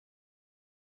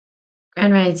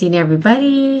Grand Rising,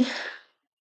 everybody.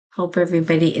 Hope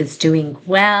everybody is doing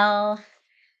well.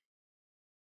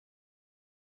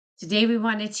 Today, we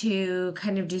wanted to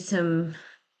kind of do some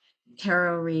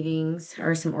tarot readings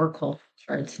or some oracle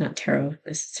cards, not tarot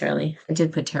necessarily. I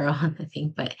did put tarot on the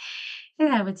thing, but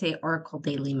yeah, I would say oracle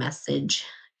daily message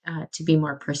to be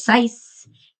more precise.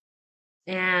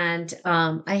 And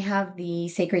I have the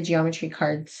sacred geometry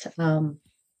cards.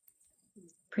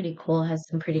 Pretty cool, has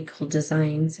some pretty cool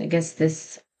designs. I guess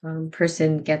this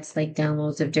person gets like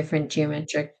downloads of different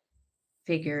geometric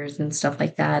figures and stuff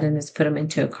like that and just put them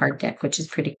into a card deck, which is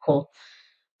pretty cool.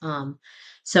 Um,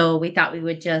 so we thought we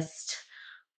would just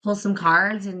pull some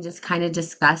cards and just kind of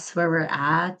discuss where we're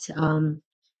at,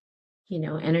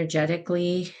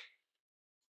 energetically,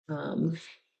 um,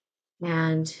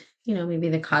 and maybe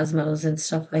the cosmos and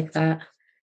stuff like that.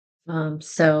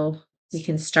 So we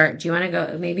can start. Do you want to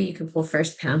go? Maybe you can pull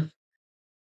first, Pam.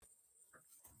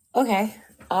 Okay.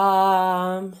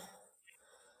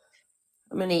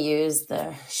 I'm gonna use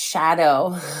the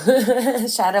shadow,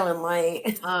 shadow and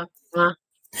light, Uh, uh,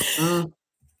 mm,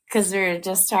 because we were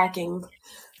just talking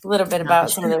a little bit yeah,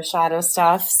 about some of their shadow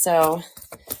stuff. So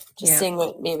just yeah. seeing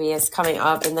what maybe is coming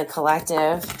up in the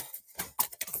collective.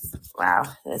 Wow,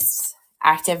 this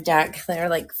active deck, they're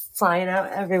like flying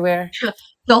out everywhere.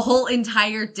 The whole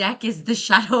entire deck is the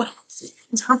shadow.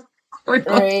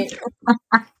 Right.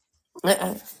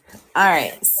 All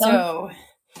right. So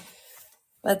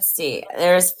let's see.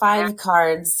 There's 5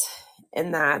 cards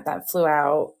in that flew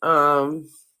out.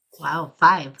 Wow,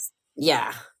 5.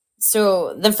 Yeah.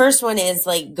 So the first one is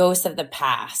like ghosts of the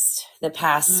past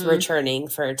Mm, returning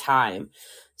for a time.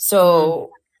 mm,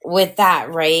 So with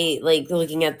that, right, like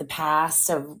looking at the past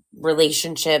of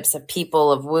relationships, of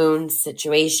people, of wounds,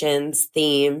 situations,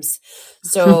 themes.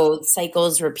 So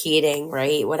cycles repeating,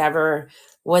 right? Whatever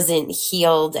wasn't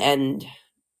healed and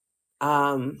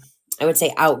I would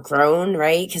say outgrown,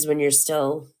 right? Because when you're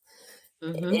still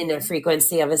mhm. in a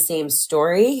frequency of a same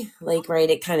story, like, right,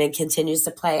 it kind of continues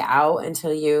to play out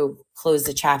until you close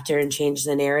the chapter and change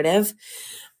the narrative.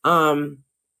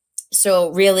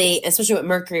 So really, especially with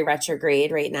Mercury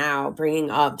retrograde right now,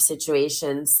 bringing up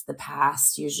situations, the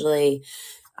past usually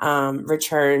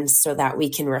returns so that we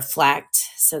can reflect,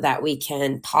 so that we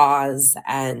can pause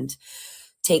and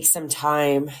take some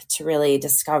time to really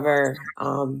discover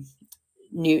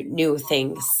new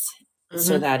things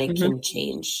so Mhm, that it mhm. can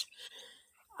change.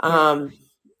 Yeah. Um,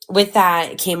 with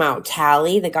that came out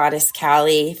Kali, the goddess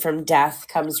Kali. From death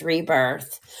comes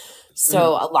rebirth. Mm,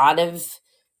 So a lot of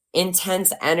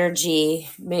intense energy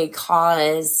may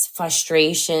cause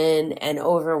frustration and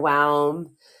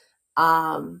overwhelm.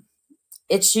 Um,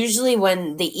 it's usually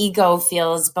when the ego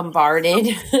feels bombarded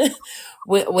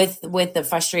with the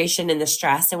frustration and the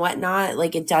stress and whatnot.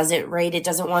 Like it doesn't, right? It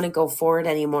doesn't want to go forward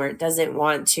anymore. It doesn't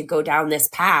want to go down this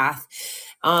path.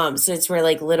 So it's where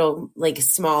like little, like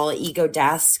small ego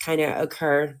deaths kind of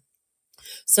occur.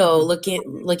 So mhm,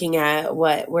 looking at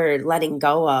what we're letting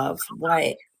go of,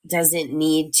 what doesn't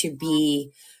need to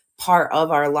be part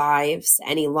of our lives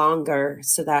any longer,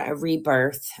 so that a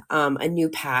rebirth, a new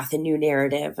path, a new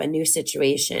narrative, a new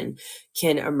situation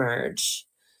can emerge.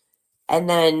 And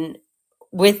then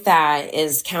with that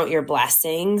is count your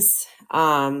blessings.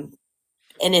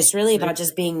 And it's really mhm. about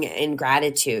just being in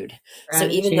gratitude. So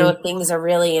even though Gratitude. things are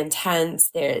really intense,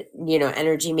 there,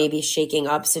 energy may be shaking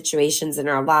up situations in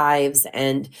our lives,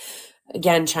 and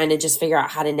again, trying to just figure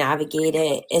out how to navigate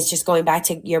it is just going back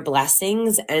to your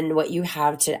blessings and what you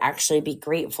have to actually be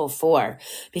grateful for.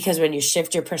 Because when you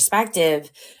shift your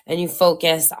perspective and you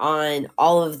focus on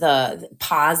all of the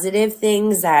positive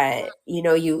things that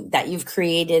that you've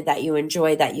created, that you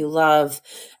enjoy, that you love,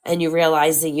 and you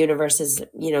realize the universe is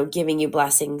giving you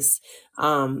blessings,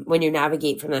 when you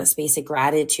navigate from that space of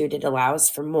gratitude, it allows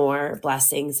for more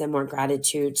blessings and more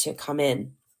gratitude to come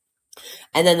in.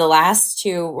 And then the last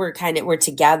 2 were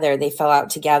together. They fell out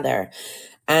together.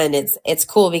 And it's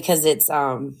cool because it's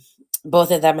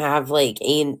both of them have like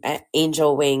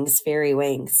angel wings, fairy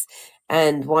wings.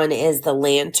 And one is the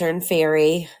lantern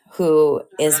fairy, who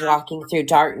is walking through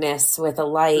darkness with a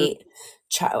Mm, light,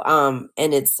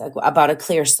 and it's about a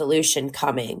clear solution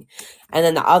coming. And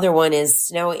then the other one is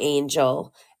snow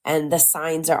angel, and the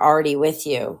signs are already with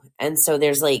you. And so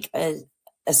there's like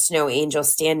a snow angel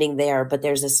standing there, but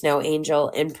there's a snow angel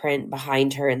imprint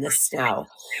behind her in the snow.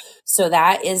 So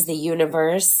that is the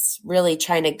universe really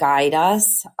trying to guide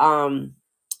us.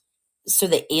 So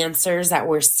the answers that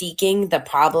we're seeking, the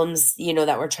problems,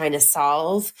 that we're trying to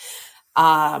solve,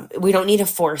 we don't need to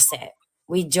force it.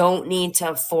 We don't need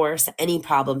to force any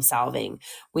problem solving.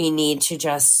 We need to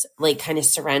just like kind of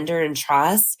surrender and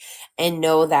trust and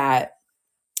know that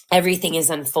everything is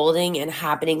unfolding and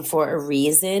happening for a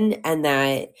reason, and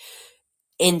that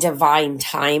in divine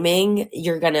timing,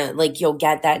 you're gonna, like, you'll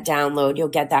get that download, you'll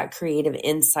get that creative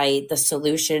insight, the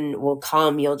solution will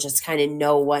come, you'll just kind of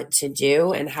know what to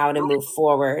do and how to move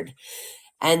forward.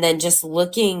 And then just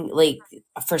looking, like,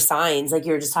 for signs, like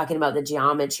you were just talking about the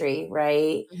geometry,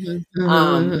 right? Mhm,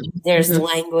 mhm, There's mhm,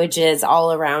 languages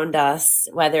all around us,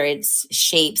 whether it's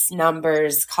shapes,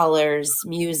 numbers, colors,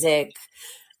 music.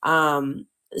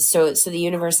 So the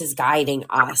universe is guiding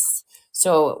us.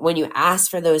 So when you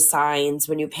ask for those signs,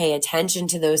 when you pay attention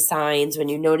to those signs, when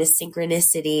you notice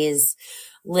synchronicities,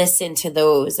 listen to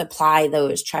those, apply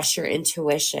those, trust your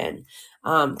intuition,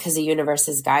 because the universe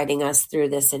is guiding us through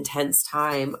this intense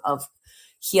time of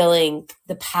healing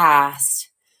the past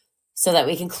so that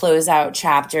we can close out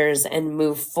chapters and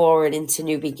move forward into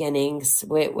new beginnings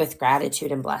with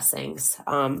gratitude and blessings,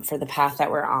 for the path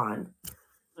that we're on.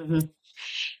 mhm.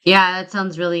 Yeah, that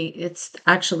sounds really it's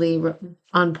actually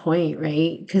on point,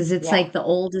 right? Because it's Yeah. like the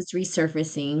old is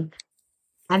resurfacing.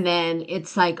 And then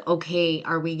it's like, okay,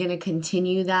 are we gonna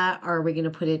continue that or are we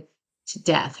gonna put it to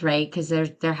death, right? Because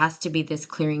there has to be this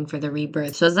clearing for the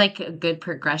rebirth. So it's like a good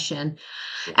progression.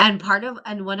 And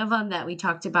one of them that we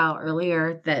talked about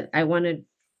earlier that I want to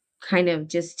kind of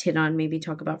just hit on, maybe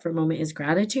talk about for a moment is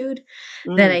gratitude.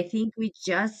 That Mm, I think we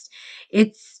just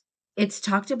it's it's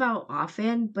talked about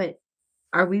often, but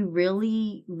are we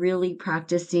really, really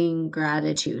practicing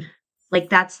gratitude? Like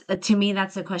that's to me,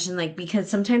 that's the question. Like because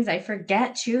sometimes I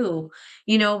forget too.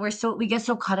 We get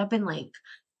so caught up in like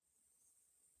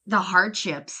the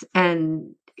hardships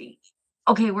and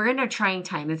okay, we're in a trying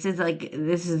time. This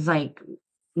is like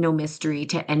no mystery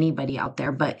to anybody out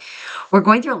there, but we're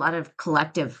going through a lot of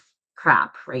collective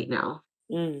crap right now,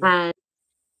 mm, and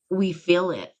we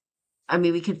feel it. I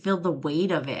mean, we could feel the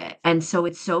weight of it, and so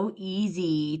it's so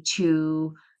easy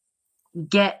to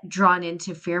get drawn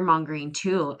into fear mongering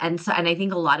too. And I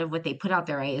think a lot of what they put out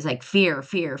there, right, is like fear,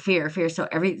 fear, fear, fear. So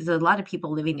there's a lot of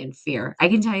people living in fear. I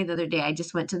can tell you the other day, I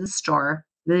just went to the store,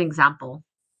 an example,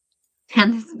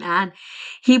 and this man,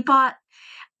 he bought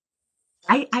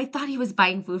I thought he was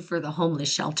buying food for the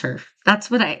homeless shelter.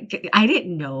 That's what I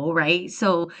didn't know, right?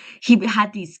 So he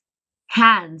had these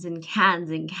cans and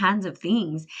cans and cans of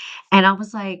things. And I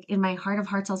was like, in my heart of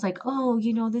hearts, I was like, oh,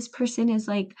 this person is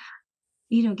like,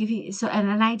 giving so and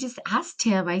then I just asked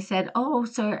him, I said, "Oh,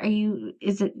 so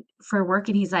is it for work?"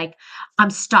 And he's like,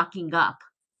 "I'm stocking up."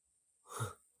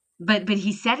 But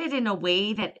he said it in a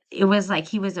way that it was like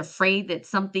he was afraid that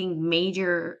something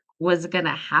major was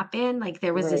gonna happen, like,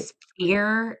 there was right, this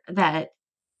fear that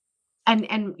and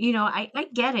I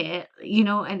get it,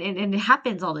 and it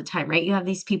happens all the time, right? You have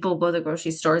these people go to the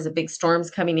grocery stores, a big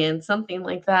storm's coming in, something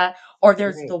like that, or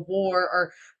there's right. the war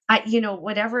or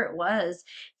whatever it was.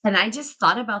 And I just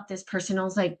thought about this person. I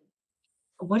was like,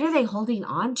 what are they holding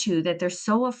on to that they're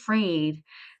so afraid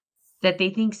that they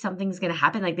think something's gonna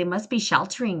happen? Like, they must be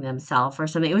sheltering themselves or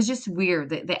something. It was just weird.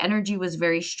 The energy was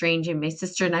very strange, and my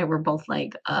sister and I were both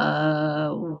like,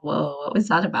 whoa, what was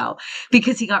that about?"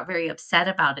 Because he got very upset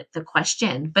about it, the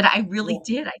question, but I really Yeah.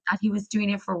 did. I thought he was doing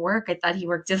it for work. I thought he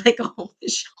worked at, like, a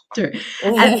homeless shelter,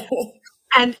 and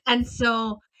and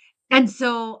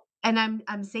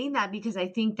I'm saying that because I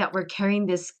think that we're carrying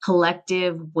this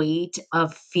collective weight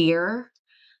of fear,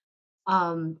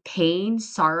 pain,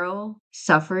 sorrow,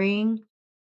 suffering.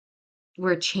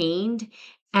 We're chained,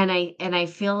 and I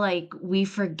feel like we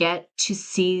forget to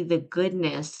see the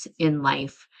goodness in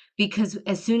life, because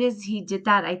as soon as he did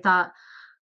that, I thought,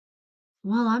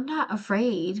 "Well, I'm not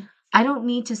afraid. I don't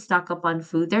need to stock up on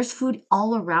food. There's food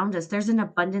all around us. There's an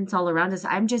abundance all around us.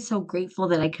 I'm just so grateful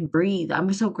that I can breathe.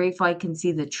 I'm so grateful I can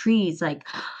see the trees. Like,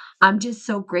 I'm just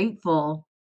so grateful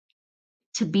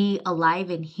to be alive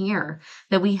and here,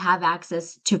 that we have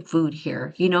access to food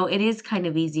here. It is kind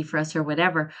of easy for us or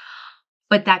whatever,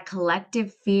 but that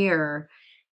collective fear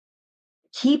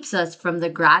keeps us from the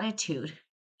gratitude,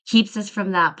 keeps us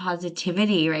from that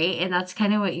positivity, right? And that's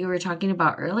kind of what you were talking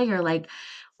about earlier. Like,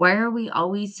 why are we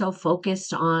always so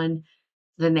focused on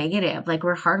the negative? Like,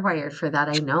 we're hardwired for that,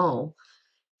 I know.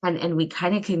 And we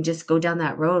kind of can just go down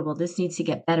that road. Well, this needs to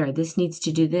get better. This needs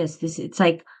to do this. It's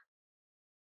like,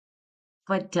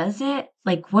 but does it?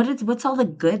 Like, what's all the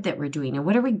good that we're doing? And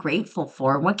what are we grateful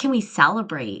for? What can we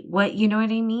celebrate? You know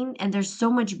what I mean? And there's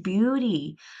so much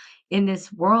beauty in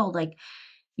this world. Like,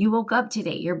 you woke up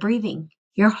today, you're breathing,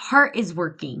 your heart is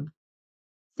working.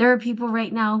 There are people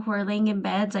right now who are laying in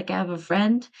beds. Like, I have a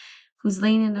friend who's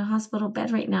laying in a hospital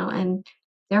bed right now, and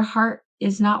their heart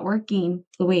is not working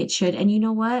the way it should. And you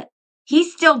know what?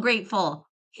 He's still grateful.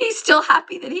 He's still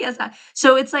happy that he has that.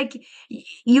 So it's like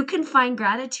you can find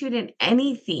gratitude in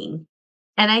anything.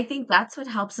 And I think that's what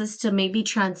helps us to maybe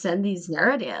transcend these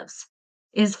narratives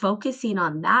is focusing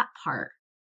on that part,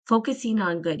 focusing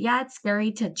on good. Yeah, it's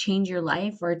scary to change your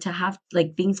life or to have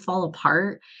like things fall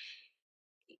apart.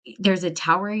 There's a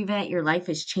tower event, your life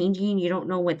is changing, you don't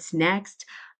know what's next,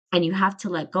 and you have to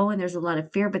let go. And there's a lot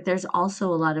of fear, but there's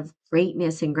also a lot of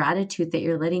greatness and gratitude that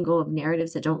you're letting go of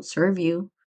narratives that don't serve you.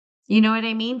 You know what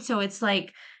I mean? So it's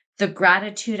like the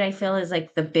gratitude I feel is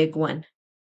like the big one.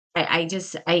 I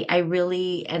just I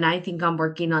really and I think I'm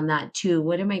working on that too.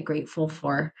 What am I grateful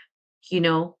for? You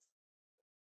know,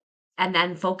 and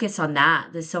then focus on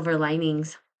that, the silver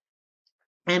linings,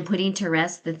 and putting to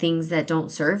rest the things that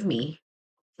don't serve me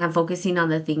and focusing on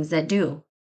the things that do.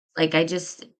 Like I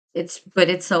just it's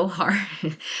so hard.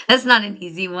 That's not an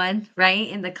easy one, right?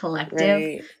 In the collective.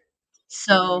 Right.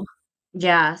 So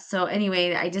yeah, so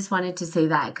anyway, I just wanted to say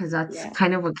that because that's Yeah.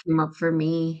 kind of what came up for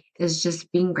me is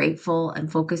just being grateful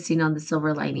and focusing on the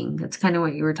silver lining. That's kind of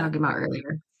what you were talking about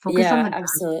earlier. Focus on Yeah, the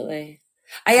good, absolutely.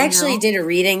 I you actually know? did a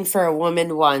reading for a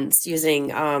woman once using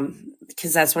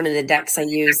because that's one of the decks I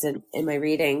use in my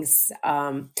readings.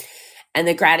 And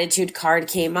the gratitude card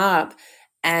came up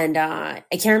and I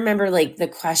can't remember like the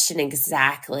question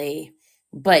exactly,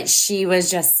 but she was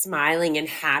just smiling and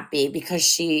happy because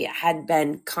she had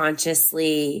been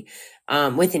consciously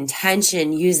with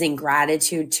intention using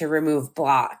gratitude to remove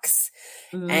blocks,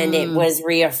 and it Mm, was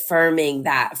reaffirming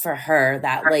that for her,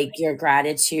 that like your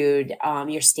gratitude,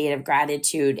 your state of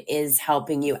gratitude is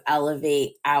helping you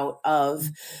elevate out of,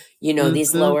 you know,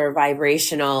 these mhm, lower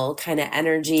vibrational kind of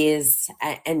energies,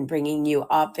 and bringing you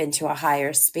up into a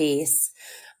higher space.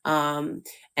 um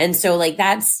and so like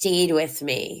that stayed with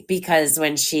me because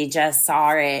when she just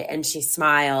saw it and she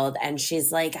smiled and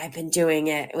she's like, I've been doing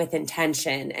it with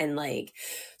intention, and like,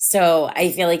 so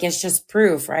I feel like it's just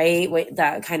proof, right?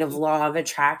 That kind of law of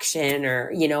attraction,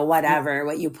 or you know, whatever,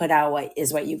 what you put out, what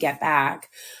is what you get back.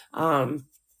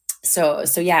 So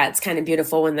yeah, it's kind of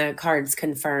beautiful when the cards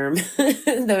confirm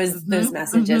those mhm,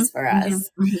 mhm, messages for mhm,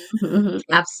 us. mhm, mhm,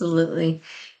 absolutely.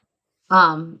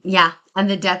 Yeah, and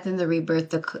the death and the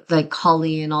rebirth, like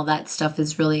Kali and all that stuff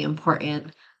is really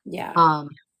important. Yeah. Um,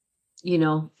 you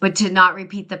know, but to not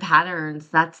repeat the patterns,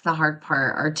 that's the hard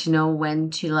part, or to know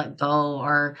when to let go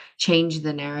or change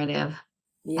the narrative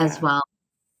as Yeah. well.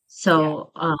 Yeah.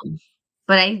 So,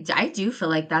 but I do feel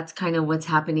like that's kind of what's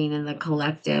happening in the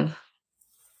collective.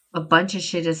 A bunch of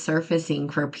shit is surfacing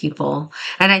for people.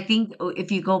 And I think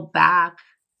if you go back,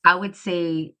 I would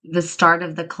say the start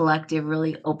of the collective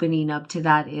really opening up to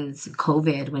that is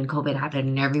COVID, when COVID happened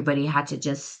and everybody had to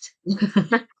just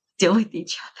deal with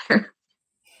each other.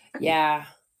 Yeah.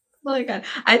 Oh my God.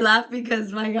 I laugh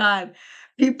because my God,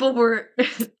 people were,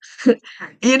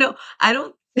 I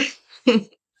don't, The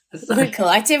sorry.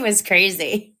 collective was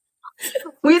crazy.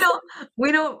 We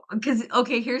don't, because,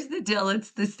 okay, here's the deal. Let's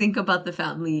think about the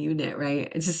family unit,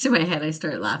 right? It's just in my head. I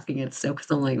start laughing at stuff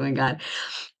because I'm like, my God.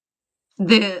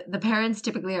 The parents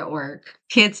typically at work,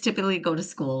 kids typically go to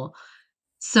school.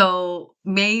 So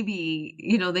maybe,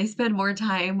 they spend more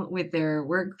time with their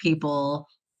work people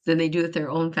than they do with their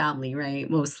own family, right?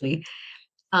 Mostly.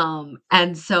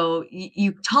 And so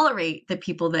you tolerate the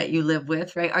people that you live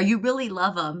with, right? Or you really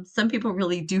love them. Some people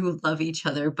really do love each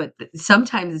other, but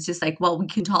sometimes it's just like, well, we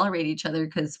can tolerate each other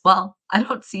because, well, I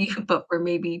don't see you but for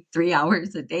maybe 3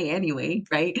 hours a day anyway,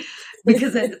 right?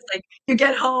 Because then it's like you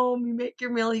get home, you make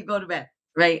your meal, you go to bed,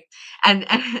 right? And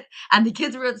and the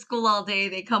kids were at school all day,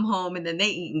 they come home and then they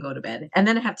eat and go to bed. And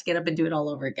then I have to get up and do it all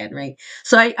over again, right?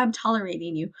 So I'm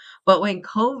tolerating you. But when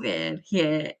COVID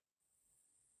hit,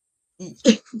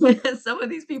 some of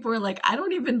these people were like, "I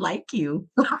don't even like you.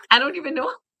 I don't even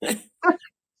know,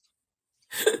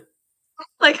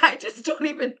 like, I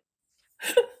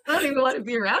don't even wanna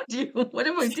be around you. What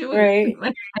am I doing with Right.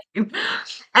 my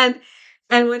life?"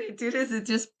 And what it did is it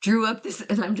just drew up this,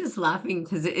 and I'm just laughing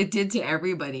because it did to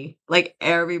everybody. Like,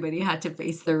 everybody had to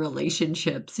face their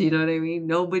relationships, you know what I mean?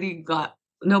 Nobody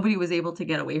was able to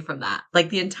get away from that. Like,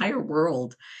 the entire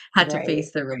world had to Right.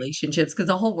 face their relationships because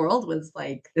the whole world was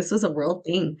like, this was a world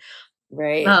thing.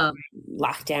 Right. Um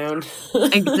Lockdown.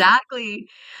 Exactly.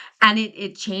 And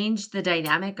it changed the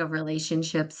dynamic of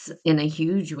relationships in a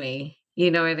huge way.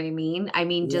 You know what I mean? I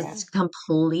mean, Yeah. just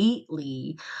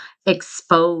completely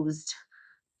exposed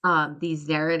these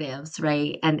narratives,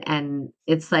 right? And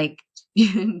it's like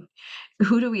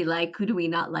who do we like? Who do we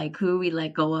not like? Who do we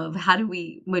let go of? How do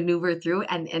we maneuver through?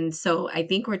 And so I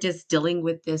think we're just dealing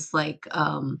with this like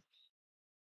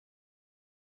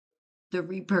the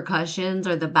repercussions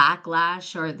or the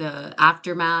backlash or the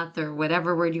aftermath or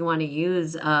whatever word you want to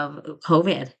use of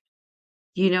COVID.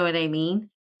 You know what I mean?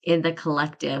 In the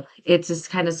collective. It just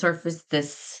kind of surfaced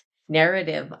this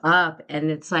narrative up,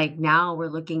 and it's like now we're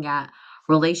looking at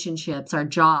relationships, our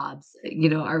jobs,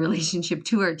 our relationship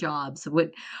to our jobs.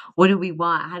 What do we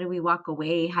want? How do we walk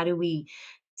away? How do we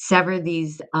sever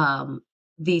these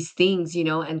things,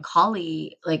 and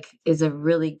Kali like is a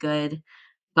really good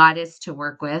goddess to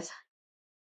work with.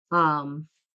 Um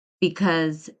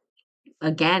because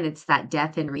again, it's that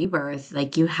death and rebirth.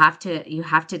 Like you have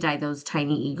to die those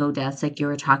tiny ego deaths like you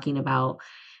were talking about,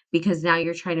 because now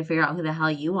you're trying to figure out who the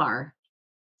hell you are.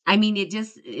 I mean,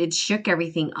 it shook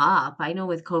everything up. I know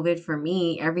with COVID for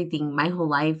me, everything, my whole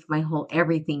life, my whole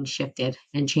everything shifted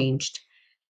and changed.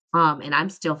 And I'm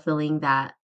still feeling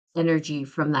that energy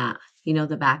from that,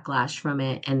 the backlash from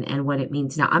it and what it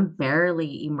means now. I'm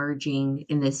barely emerging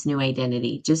in this new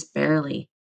identity, just barely.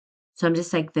 So I'm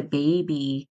just like the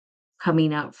baby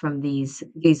coming up from these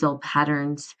old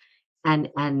patterns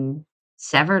and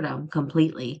severed them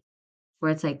completely.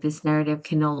 Where it's like this narrative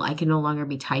I can no longer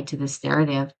be tied to this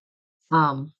narrative.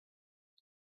 Um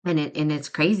and it's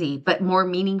crazy, but more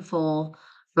meaningful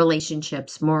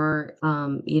relationships, more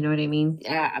you know what I mean?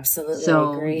 Yeah, absolutely. I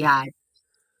So agree. yeah.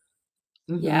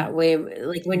 Yeah, Mhm.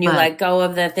 like when you But let go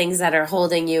of the things that are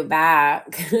holding you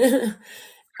back.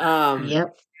 um,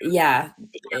 yep. yeah,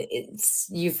 it's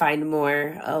you find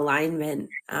more alignment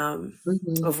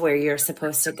Mhm. of where you're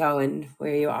supposed to go and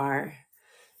where you are.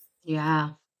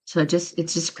 Yeah. So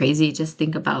it's just crazy. Just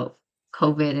think about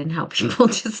COVID and how people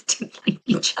just didn't like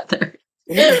each other.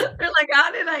 They're like,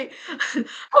 "How did I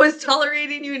was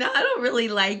tolerating you, now I don't really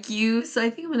like you, so I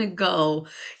think I'm gonna go."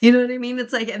 You know what I mean?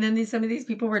 It's like and then some of these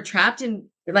people were trapped in,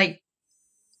 like,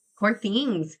 poor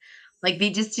things. Like,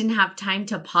 they just didn't have time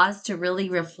to pause to really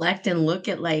reflect and look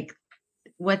at, like,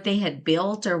 what they had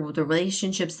built or the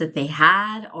relationships that they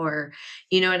had or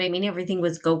you know what I mean? Everything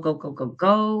was go, go, go, go,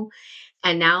 go.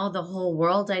 And now the whole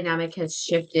world dynamic has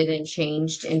shifted and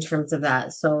changed in terms of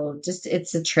that. So just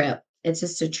it's a trip. It's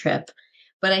just a trip.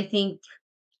 But I think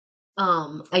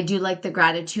I do like the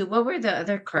gratitude. What were the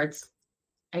other cards?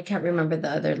 I can't remember the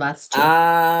other last two.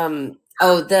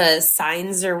 Oh, the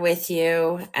signs are with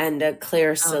you and a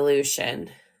clear Oh, solution.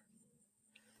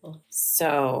 cool.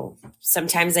 So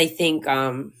sometimes I think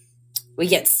we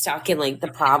get stuck in like the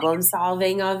problem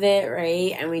solving of it,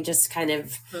 right? And we just kind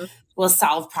of Mhm. will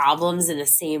solve problems in the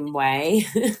same way,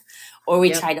 or we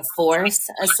Yep. try to force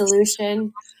a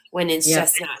solution when it's Yep.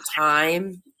 just not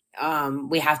time.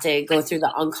 We have to go through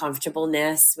the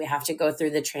uncomfortableness. We have to go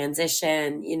through the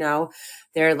transition.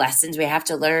 There are lessons we have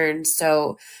to learn.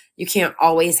 So you can't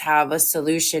always have a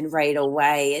solution right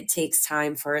away. It takes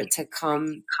time for it to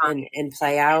come and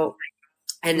play out.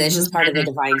 And it's just Mhm. part of the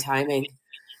divine timing.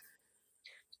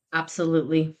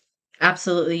 Absolutely.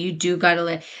 Absolutely. You do gotta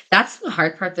let that's the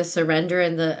hard part, the surrender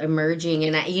and the emerging.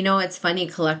 And it's funny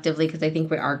collectively because I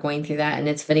think we are going through that. And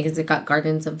it's funny because it got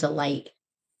Gardens of Delight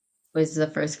was the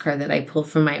first card that I pulled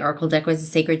from my Oracle deck was the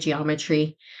sacred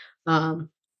geometry. Um,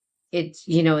 it's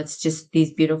just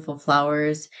these beautiful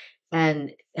flowers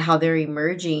and how they're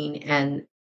emerging and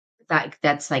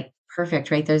that's like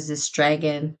perfect, right? There's this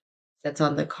dragon that's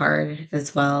on the card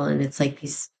as well. And it's like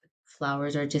these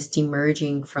flowers are just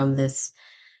emerging from this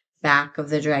back of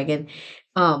the dragon.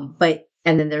 But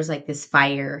and then there's like this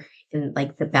fire in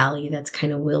like the valley that's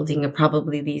kind of wielding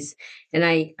probably these and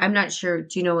I'm not sure.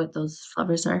 Do you know what those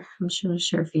flowers are? I'm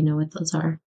sure if you know what those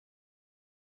are.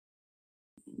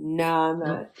 No, I'm No.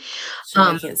 not sure.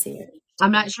 I Um, can't see it.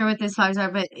 I'm not sure what those flowers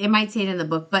are, but it might say it in the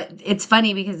book. But it's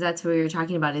funny because that's what we were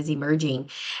talking about is emerging.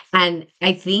 And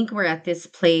I think we're at this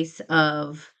place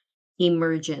of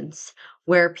emergence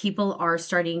where people are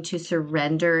starting to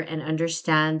surrender and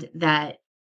understand that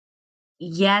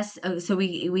yes, so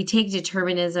we take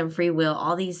determinism, free will,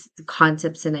 all these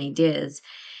concepts and ideas,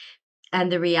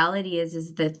 and the reality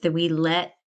is that we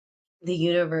let the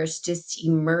universe just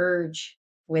emerge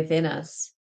within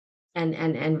us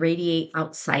and radiate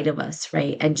outside of us,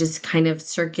 right? And just kind of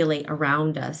circulate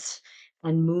around us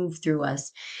and move through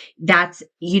us. That's,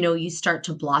 you start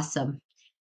to blossom.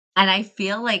 And I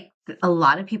feel like a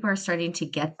lot of people are starting to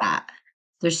get that.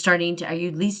 They're starting to, or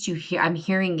at least I'm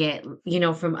hearing it,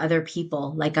 from other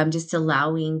people. Like I'm just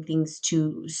allowing things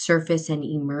to surface and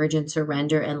emerge and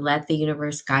surrender and let the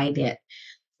universe guide it.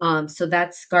 So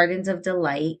that's Gardens of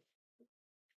Delight.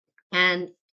 And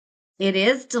it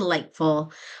is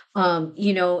delightful.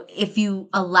 If you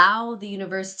allow the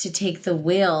universe to take the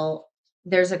wheel,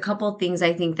 there's a couple things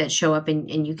I think that show up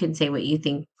and you can say what you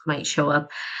think might show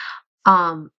up.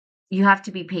 Um, you have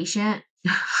to be patient.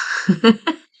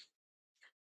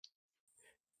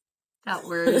 That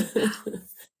word.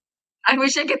 I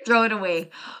wish I could throw it away,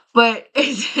 but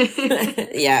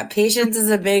Yeah, patience is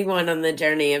a big one on the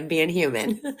journey of being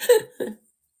human.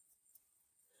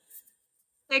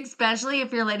 Especially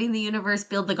if you're letting the universe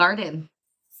build the garden.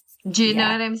 Do you know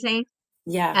Yeah. what I'm saying?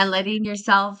 Yeah. And letting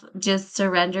yourself just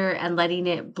surrender and letting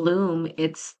it bloom.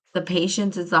 It's the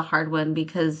patience is the hard one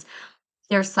because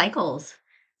there's cycles.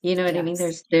 You know what I mean?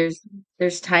 Yes.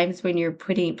 There's times when you're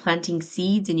planting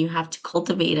seeds and you have to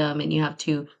cultivate them and you have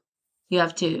to,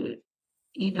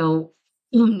 you know,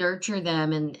 nurture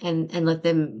them and let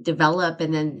them develop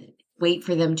and then wait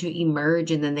for them to emerge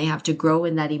and then they have to grow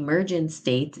in that emergent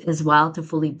state as well to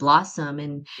fully blossom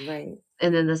Right.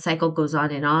 and then the cycle goes on,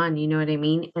 you know what I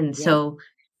mean? And Yep. so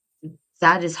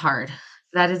that is hard.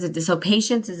 That is so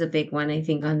patience is a big one, I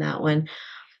think, on that one.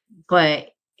 But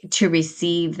to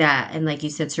receive that and like you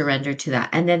said, surrender to that.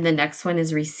 And then the next one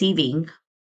is receiving.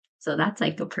 So that's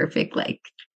like a perfect like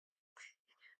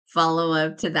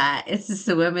follow-up to that. It's just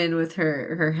the woman with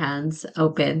her hands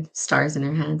open, stars in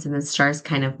her hands, and then stars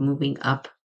kind of moving up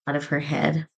out of her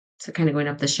head. So kind of going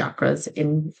up the chakras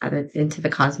into the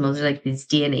cosmos. There's like these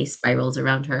DNA spirals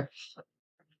around her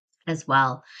as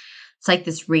well. It's like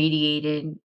this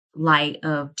radiated light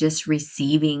of just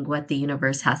receiving what the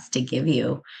universe has to give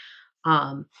you.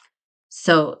 Um,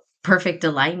 so perfect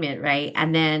alignment, right?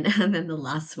 And then and then the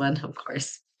last one, of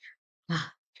course.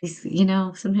 Ah,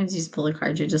 sometimes you just pull a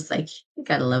card, you're just like, you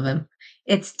gotta love him.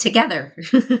 It's together.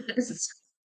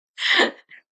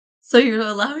 So you're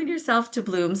allowing yourself to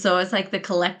bloom. So it's like the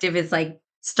collective is like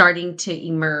starting to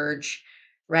emerge,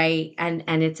 right? And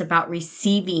it's about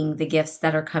receiving the gifts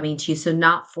that are coming to you. So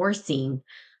not forcing,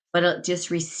 but just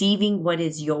receiving what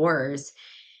is yours.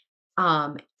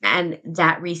 And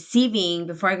that receiving,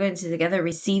 before I go into together,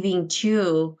 receiving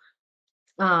too,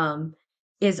 um,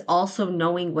 is also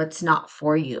knowing what's not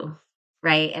for you,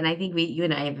 right? And I think you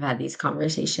and I have had these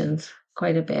conversations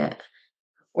quite a bit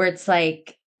where it's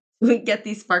like we get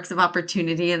these sparks of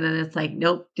opportunity and then it's like,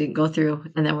 nope, didn't go through.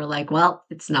 And then we're like, well,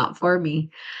 it's not for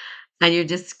me. And you're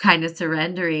just kind of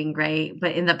surrendering, right?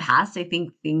 But in the past, I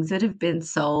think things would have been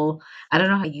so, I don't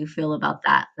know how you feel about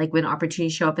that. Like when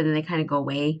opportunities show up and then they kind of go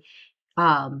away.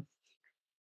 Um,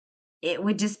 it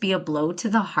would just be a blow to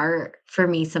the heart for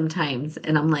me sometimes.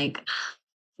 And I'm like,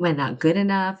 am I not good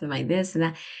enough? Am I this and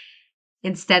that?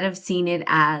 Instead of seeing it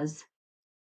as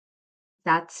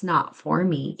that's not for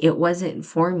me. It wasn't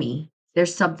for me.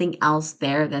 There's something else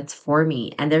there that's for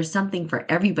me. And there's something for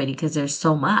everybody because there's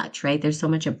so much, right? There's so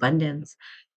much abundance.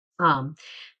 Um,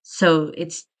 so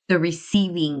it's the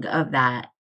receiving of that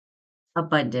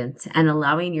abundance and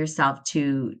allowing yourself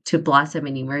to blossom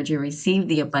and emerge and receive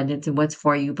the abundance and what's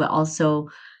for you, but also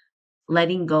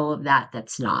letting go of that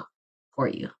that's not for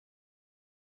you.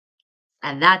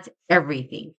 And that's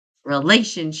everything.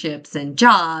 Relationships and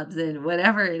jobs and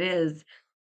whatever it is,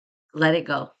 let it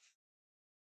go.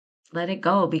 Let it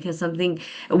go because something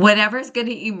whatever's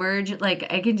gonna emerge, like,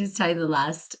 I can just tell you the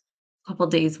last couple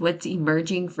days, what's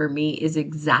emerging for me is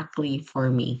exactly for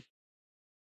me,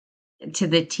 to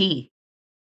the T.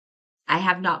 I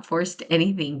have not forced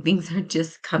anything. Things are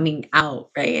just coming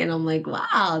out, right? And I'm like,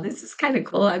 "Wow, this is kinda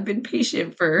cool. I've been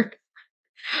patient for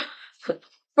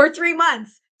for 3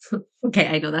 months." Okay,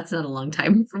 I know that's not a long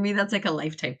time. For me, that's like a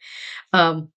lifetime.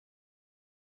 Um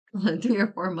 3 or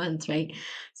 4 months, right?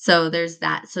 So there's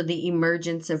that. So the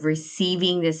emergence of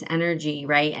receiving this energy,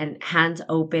 right? And hands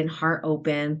open, heart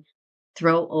open,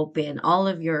 throat open, all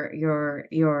of your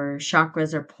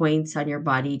chakras or points on your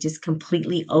body just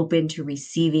completely open to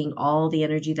receiving all the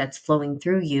energy that's flowing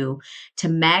through you to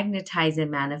magnetize and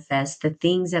manifest the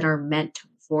things that are meant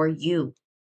for you.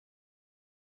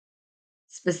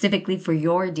 Specifically for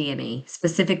your DNA,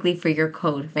 specifically for your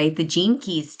code, right? The gene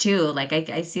keys too. Like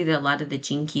I see a lot of the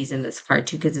gene keys in this card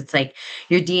too, because it's like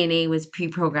your DNA was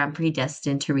pre-programmed,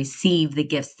 predestined to receive the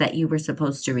gifts that you were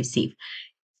supposed to receive.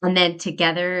 And then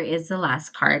together is the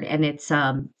last card, and it's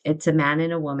a man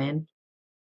and a woman,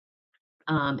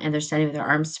 and they're standing with their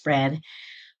arms spread.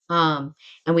 And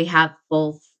we have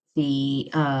both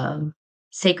the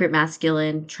sacred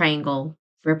masculine triangle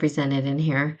represented in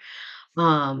here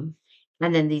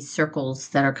and then these circles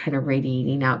that are kind of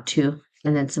radiating out too,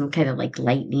 and then some kind of like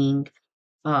lightning,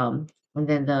 um, and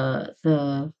then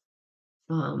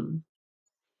um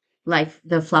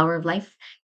the flower of life,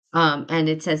 and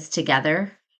it says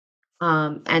together.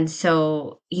 And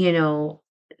so,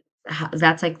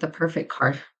 that's like the perfect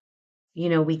card.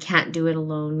 We can't do it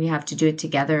alone. We have to do it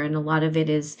together. And a lot of it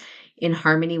is in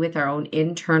harmony with our own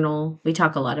internal. We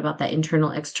talk a lot about that internal,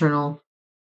 external,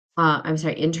 I'm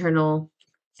sorry, internal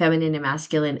feminine and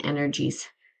masculine energies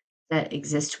that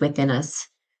exist within us.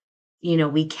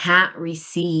 We can't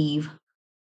receive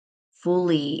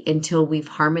fully until we've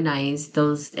harmonized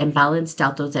those and balanced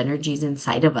out those energies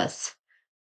inside of us.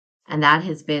 And that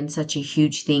has been such a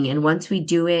huge thing. And once we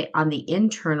do it on the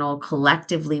internal,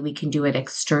 collectively, we can do it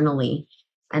externally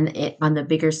and on the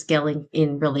bigger scale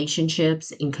in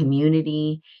relationships, in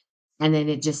community, and then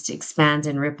it just expands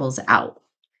and ripples out.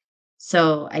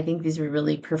 So I think these were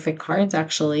really perfect cards,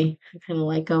 actually. I kind of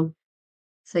like them.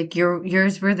 It's like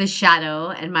yours were the shadow,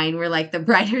 and mine were like the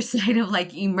brighter side of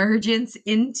like emergence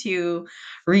into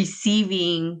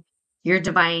receiving your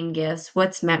divine gifts,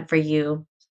 what's meant for you,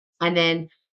 and then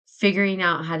figuring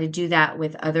out how to do that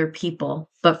with other people,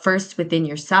 but first within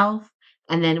yourself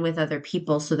and then with other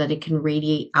people so that it can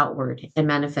radiate outward and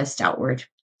manifest outward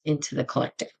into the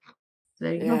collective.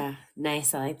 There you go. Yeah,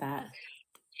 nice. I like that.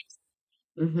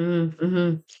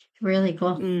 Really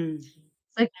cool. Mm,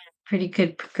 It's like a pretty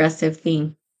good progressive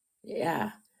theme.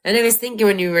 yeah. And I was thinking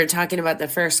when you were talking about the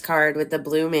first card with the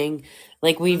blooming,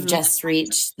 like we've Mhm, just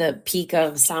reached the peak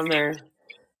of summer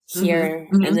mhm, here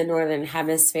in mhm, the northern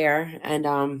hemisphere, and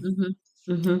mhm,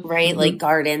 mhm, right, like mhm.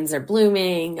 gardens are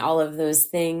blooming, all of those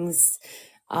things.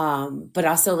 But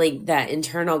also like that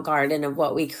internal garden of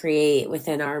what we create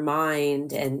within our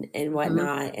mind and Mhm.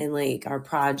 whatnot, and like our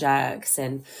projects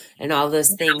and all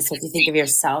those things. So if you think of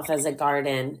yourself as a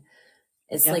garden,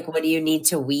 it's Yep. like, what do you need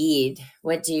to weed?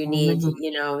 What do you need,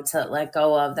 Mhm. to let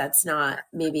go of that's not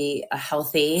maybe a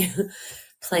healthy Yep.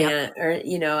 plant, or,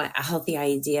 a healthy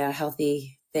idea, a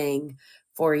healthy thing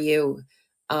for you.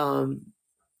 Um,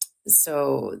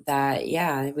 so that,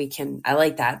 yeah, I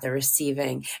like that, the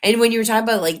receiving. And when you were talking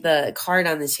about like the card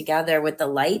on the together with the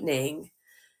lightning,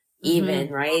 even,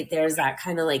 Mhm. right? There's that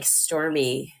kind of like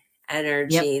stormy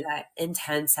Yep. energy, that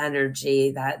intense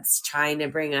energy that's trying to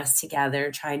bring us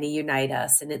together, trying to unite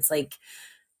us. And it's like,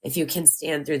 if you can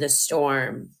stand through the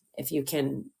storm, if you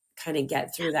can kind of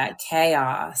get through that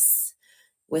chaos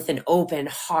with an open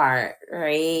heart,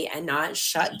 right? And not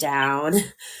shut down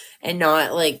and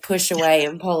not like push away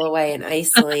and pull away and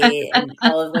isolate and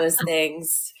all of those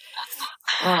things.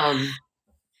 Um,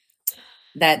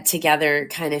 that together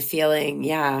kind of feeling,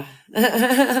 yeah,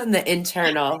 the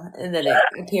internal, and then it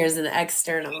appears in the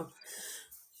external.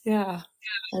 Yeah,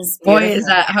 that's Boy, is beautiful.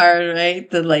 that hard, right?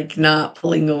 The like not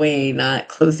pulling away, not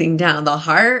closing down the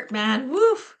heart, man.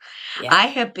 Woof. Yeah. I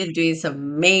have been doing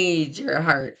some major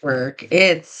heart work.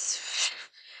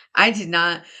 I did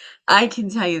not, I can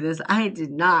tell you this, I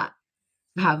did not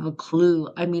have a clue.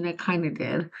 I mean, I kind of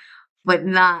did, but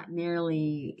not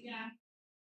nearly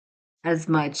as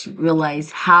much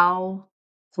realize how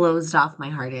closed off my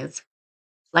heart is.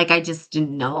 Like, I just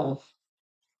didn't know.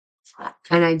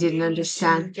 And I didn't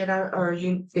understand. Get out, or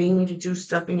they need to do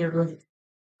stuff in your room.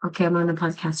 Okay, I'm on a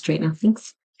podcast right now.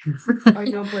 Thanks. I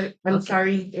know, but I'm okay.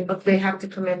 Sorry, but they have to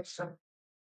come in.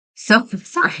 So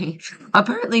sorry.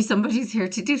 Apparently, somebody's here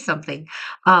to do something.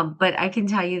 But I can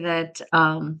tell you that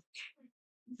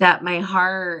that my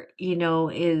heart,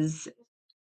 is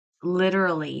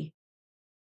literally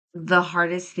the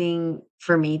hardest thing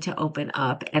for me to open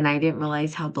up, and I didn't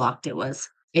realize how blocked it was.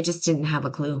 I just didn't have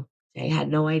a clue. I had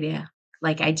no idea.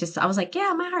 Like I was like,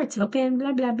 yeah, my heart's open,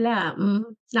 blah blah blah.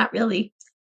 Not really.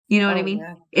 You know what I Oh, mean?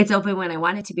 yeah. It's open when I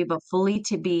want it to be, but fully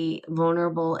to be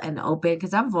vulnerable and open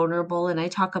because I'm vulnerable and I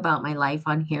talk about my life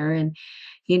on here and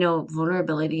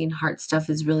vulnerability and heart stuff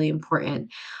is really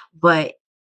important. But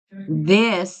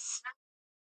this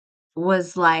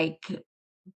was like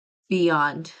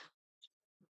beyond.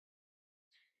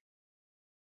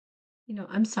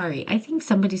 I'm sorry. I think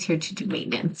somebody's here to do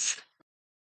maintenance.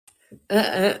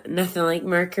 Nothing like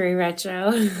Mercury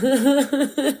retro.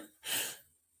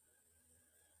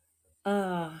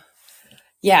 Oh,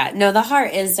 yeah. No, the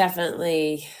heart is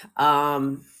definitely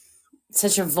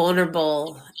such a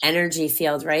vulnerable energy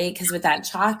field, right? Because with that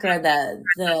chakra,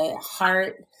 the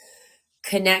heart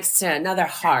connects to another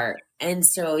heart, and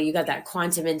so you got that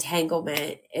quantum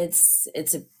entanglement. It's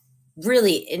a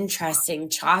really interesting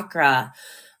chakra.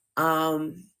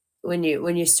 um when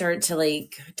you start to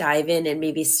like dive in and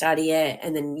maybe study it,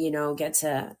 and then get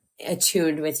to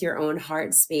attuned with your own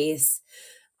heart space.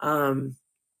 um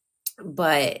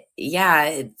but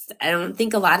yeah, I don't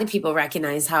think a lot of people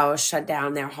recognize how shut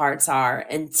down their hearts are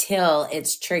until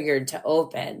it's triggered to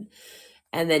open,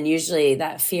 and then usually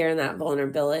that fear and that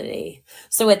vulnerability.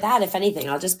 So with that, if anything,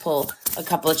 I'll just pull a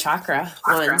couple of chakra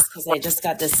ones because I just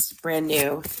got this brand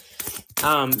new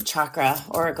chakra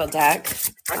oracle deck,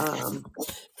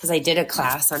 because I did a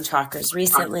class on chakras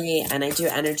recently, and I do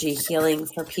energy healing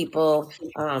for people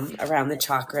around the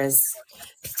chakras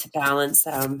to balance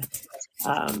them.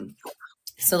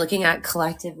 So looking at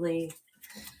collectively,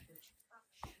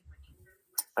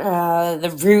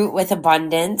 The root with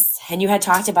abundance. And you had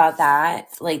talked about that,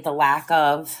 like the lack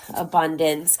of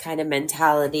abundance kind of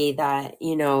mentality that,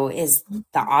 is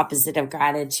the opposite of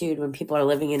gratitude when people are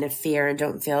living in a fear and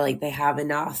don't feel like they have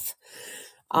enough.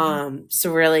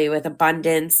 So really with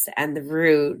abundance and the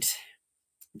root,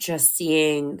 just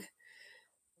seeing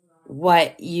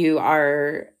what you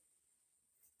are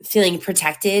feeling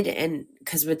protected, and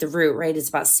because with the root, right, it's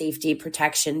about safety,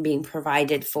 protection, being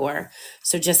provided for.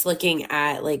 So just looking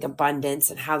at like abundance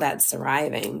and how that's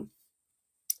arriving.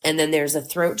 And then there's a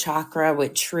throat chakra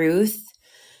with truth,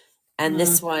 and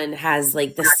this one has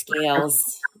like the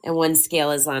scales, and one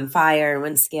scale is on fire and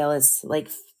one scale is like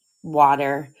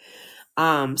water.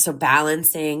 So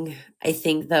balancing, I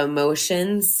think, the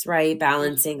emotions, right,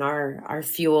 balancing our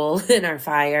fuel and our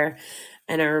fire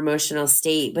and our emotional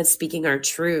state, but speaking our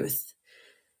truth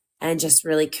and just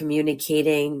really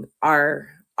communicating our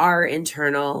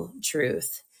internal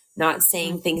truth, not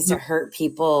saying things to hurt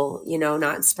people,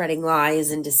 not spreading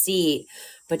lies and deceit,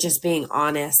 but just being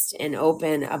honest and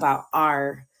open about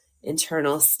our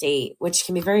internal state, which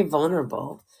can be very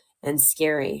vulnerable and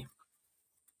scary.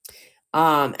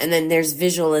 And then there's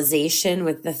visualization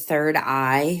with the third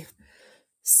eye.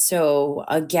 So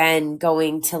again,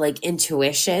 going to like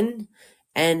intuition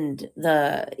and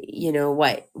the,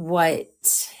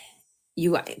 what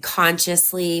you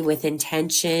consciously with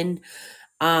intention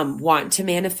want to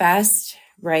manifest,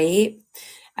 right?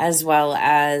 As well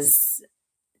as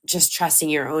just trusting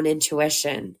your own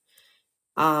intuition.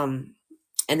 And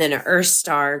then an earth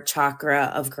star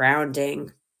chakra of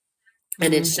grounding.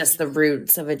 And it's just the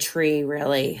roots of a tree,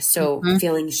 really. So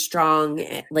feeling strong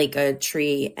like a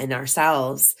tree in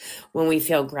ourselves when we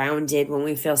feel grounded, when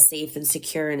we feel safe and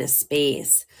secure in a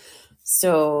space.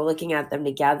 So looking at them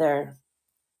together,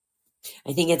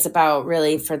 I think it's about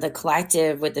really for the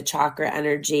collective with the chakra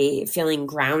energy, feeling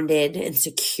grounded and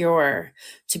secure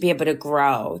to be able to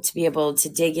grow, to be able to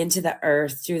dig into the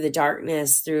earth through the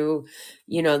darkness, through,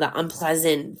 the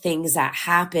unpleasant things that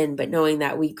happen, but knowing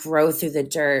that we grow through the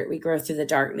dirt, we grow through the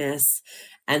darkness.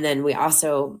 And then we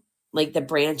also, like the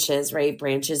branches, right?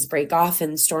 Branches break off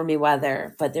in stormy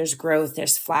weather, but there's growth,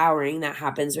 there's flowering that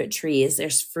happens with trees,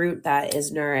 there's fruit that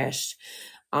is nourished.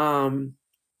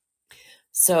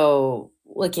 So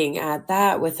looking at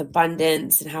that with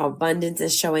abundance and how abundance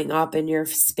is showing up in your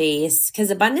space,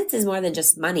 because abundance is more than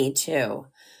just money too,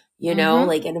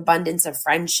 like an abundance of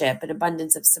friendship, an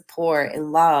abundance of support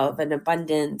and love, an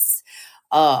abundance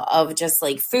of just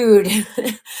like food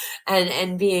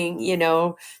and being,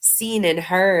 seen and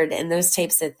heard and those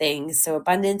types of things. So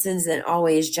abundance isn't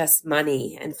always just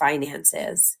money and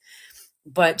finances,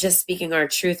 but just speaking our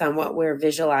truth on what we're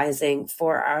visualizing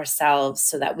for ourselves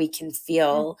so that we can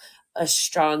feel a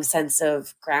strong sense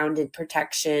of grounded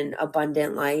protection,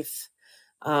 abundant life,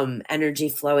 energy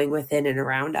flowing within and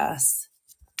around us.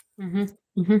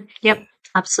 Yep,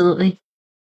 absolutely.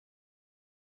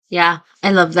 Yeah,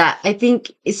 I love that. I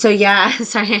think so. Yeah,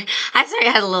 sorry. I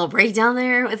had a little breakdown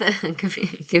there with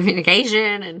the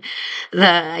communication and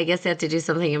I guess I had to do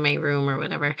something in my room or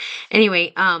whatever.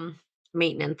 Anyway,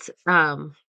 maintenance.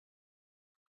 But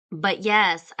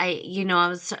yes, I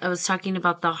was talking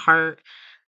about the heart.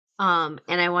 And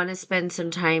I want to spend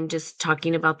some time just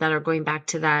talking about that or going back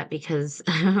to that because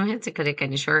I had to cut it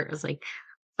kind of short. I was like,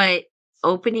 but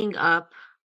opening up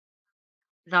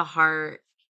the heart,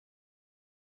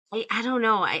 I don't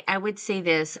know. I would say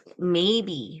this,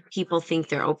 maybe people think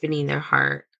they're opening their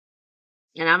heart.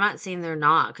 And I'm not saying they're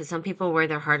not, because some people wear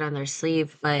their heart on their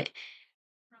sleeve, but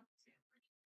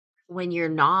when you're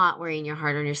not wearing your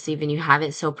heart on your sleeve and you have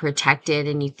it so protected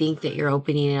and you think that you're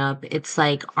opening it up, it's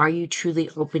like, are you truly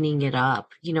opening it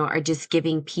up? Or just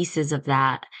giving pieces of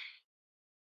that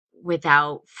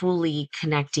without fully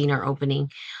connecting or opening.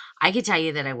 I could tell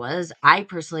you that I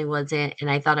personally wasn't, and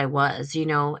I thought I was,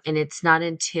 and it's not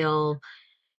until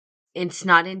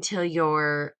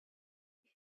you're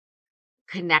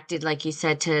connected, like you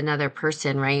said, to another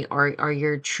person, right? Or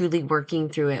you're truly working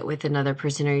through it with another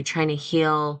person, or you're trying to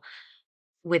heal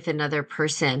with another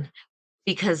person.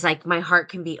 Because like my heart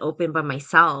can be open by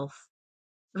myself,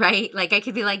 right? Like I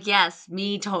could be like, yes,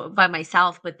 by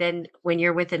myself, but then when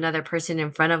you're with another person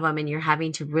in front of them and you're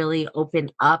having to really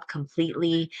open up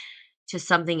completely to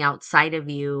something outside of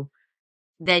you,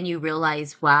 then you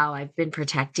realize, wow, I've been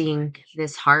protecting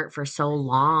this heart for so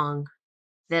long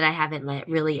that I haven't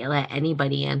really let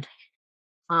anybody in.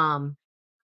 Um,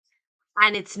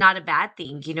 and it's not a bad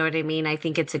thing, you know what I mean? I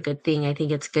think it's a good thing. I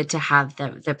think it's good to have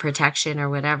the protection or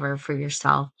whatever for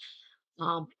yourself.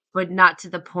 But not to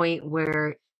the point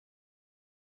where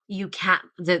you can't,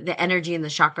 the energy in the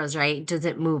chakras, right,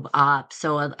 doesn't move up.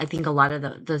 So I think a lot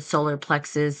of the solar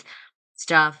plexus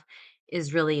stuff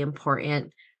is really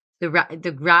important. The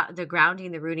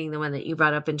grounding, the rooting, the one that you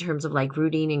brought up in terms of like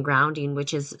rooting and grounding,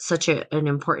 which is such an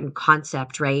important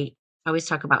concept, right? I always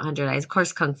talk about 100 eyes. Of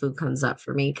course, kung fu comes up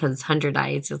for me because 100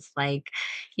 eyes, it's like,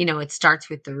 it starts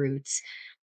with the roots.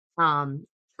 Um,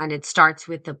 and it starts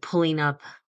with the pulling up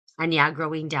and, yeah,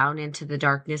 growing down into the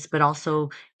darkness, but also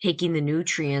taking the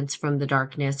nutrients from the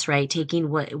darkness, right? Taking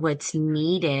what's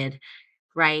needed,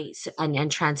 right?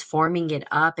 And transforming it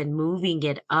up and moving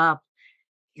it up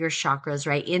your chakras,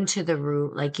 right? Into the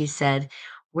root, like you said,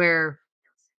 where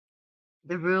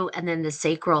the root and then the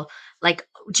sacral, like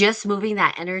just moving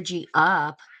that energy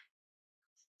up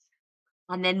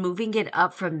and then moving it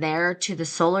up from there to the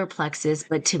solar plexus.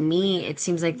 But to me, it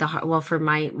seems like well, for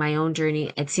my own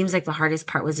journey, it seems like the hardest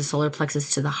part was the solar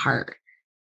plexus to the heart,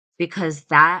 because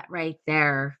that right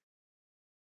there,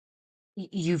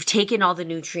 you've taken all the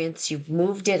nutrients, you've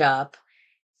moved it up,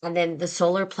 and then the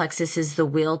solar plexus is the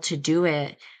will to do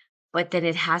it. But then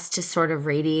it has to sort of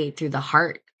radiate through the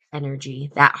heart energy.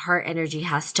 That heart energy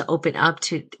has to open up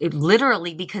to it,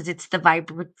 literally, because it's the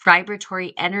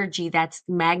vibratory energy that's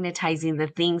magnetizing the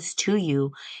things to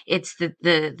you. It's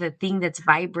the thing that's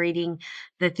vibrating,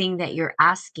 the thing that you're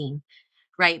asking,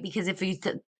 right? Because if you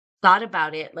thought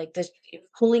about it, like this,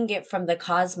 pulling it from the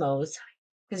cosmos,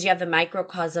 because you have the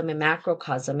microcosm and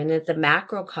macrocosm, and at the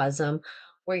macrocosm,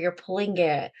 where you're pulling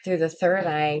it through the third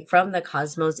eye from the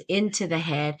cosmos into the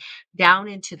head, down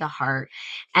into the heart,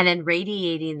 and then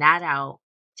radiating that out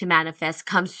to manifest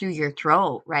comes through your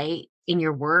throat, right? In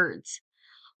your words.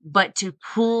 But to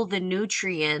pull the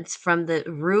nutrients from the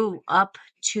root up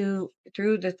to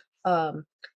through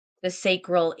the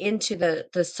sacral into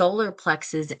the solar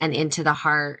plexus and into the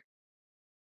heart,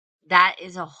 that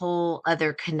is a whole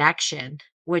other connection,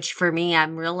 which for me,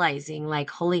 I'm realizing like,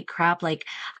 holy crap, like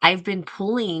I've been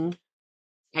pulling,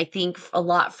 I think, a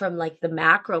lot from like the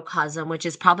macrocosm, which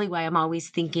is probably why I'm always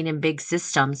thinking in big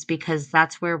systems, because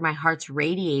that's where my heart's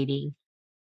radiating,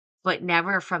 but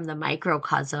never from the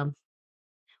microcosm,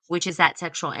 which is that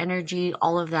sexual energy,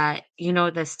 all of that,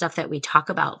 the stuff that we talk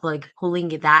about, like pulling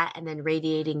that and then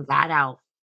radiating that out.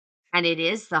 And it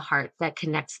is the heart that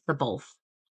connects the both.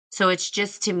 So it's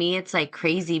just, to me, it's like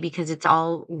crazy because it's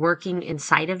all working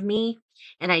inside of me.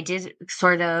 And I did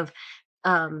sort of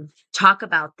talk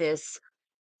about this,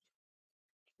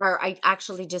 or I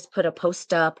actually just put a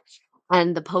post up,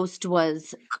 and the post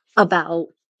was about,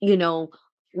 you know,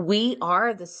 we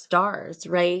are the stars,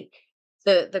 right?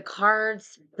 The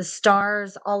cards, the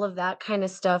stars, all of that kind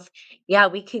of stuff. Yeah,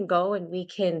 we can go and we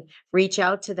can reach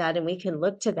out to that and we can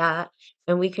look to that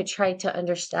and we could try to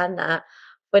understand that.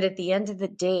 But at the end of the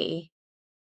day,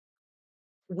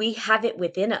 we have it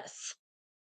within us.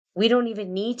 We don't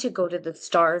even need to go to the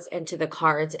stars and to the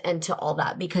cards and to all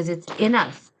that because it's in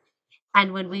us.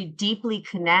 And when we deeply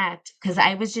connect, because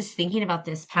I was just thinking about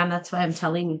this, Pam, that's why I'm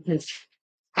telling you,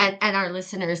 and our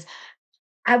listeners,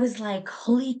 I was like,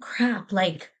 holy crap,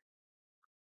 like,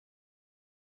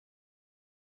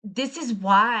 this is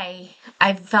why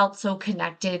I felt so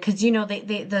connected. Because,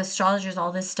 the astrologers,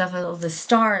 all this stuff, all the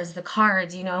stars, the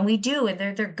cards, and we do, and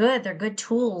they're good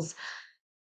tools,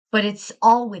 but it's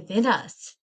all within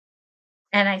us.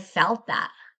 And I felt that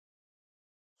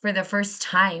for the first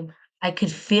time. I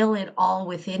could feel it all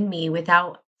within me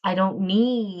without, I don't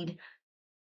need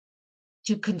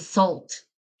to consult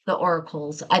the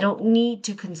oracles. I don't need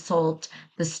to consult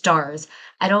the stars.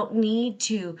 I don't need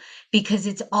to, because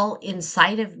it's all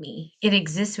inside of me. It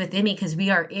exists within me because we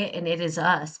are it and it is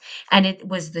us. And it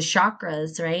was the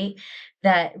chakras, right,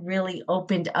 that really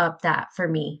opened up that for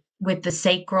me, with the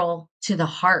sacral to the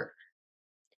heart,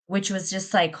 which was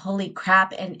just like, holy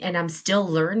crap. And I'm still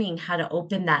learning how to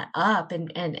open that up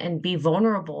and be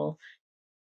vulnerable,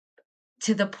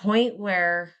 to the point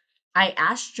where I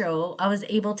was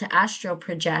able to astro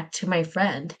project to my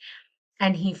friend,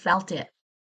 and he felt it,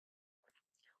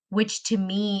 which to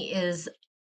me is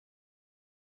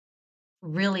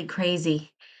really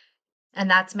crazy.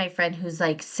 And that's my friend who's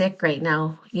like sick right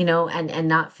now, and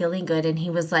not feeling good. And he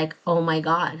was like, "Oh my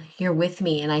God, you're with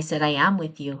me." And I said, "I am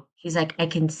with you." He's like, "I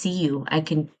can see you. I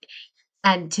can,"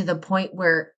 and to the point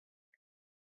where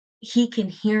he can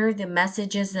hear the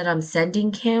messages that I'm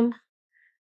sending him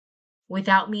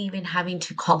without me even having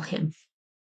to call him.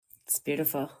 It's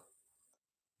beautiful.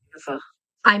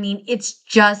 I mean, it's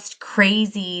just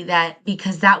crazy that,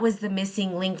 because that was the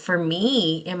missing link for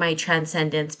me in my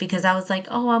transcendence, because I was like,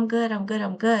 "Oh, I'm good. I'm good.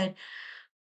 I'm good."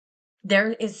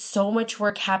 There is so much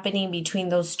work happening between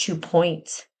those 2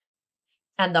 points,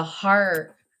 and the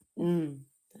heart Mm.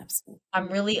 Absolutely. I'm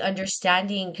really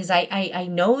understanding because I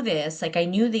know this, like I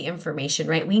knew the information,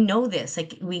 right? We know this,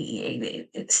 like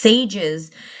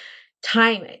sages,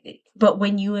 time, but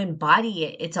when you embody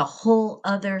it, it's a whole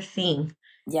other thing.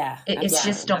 Yeah, It's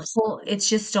just absolutely. it's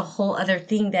just a whole other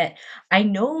thing that I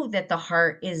know that the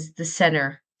heart is the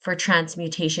center for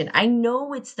transmutation. I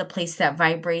know it's the place that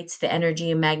vibrates the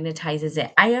energy and magnetizes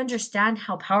it. I understand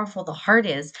how powerful the heart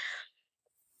is,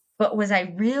 but was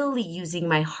I really using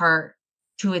my heart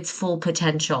to its full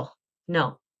potential?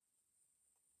 No,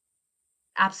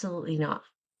 absolutely not.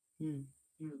 Mm.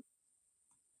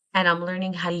 And I'm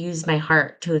learning how to use my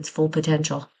heart to its full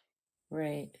potential.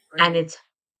 Right. And it's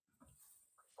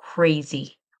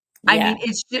crazy. I Yeah. mean,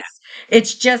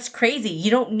 it's just crazy.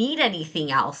 You don't need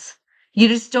anything else. You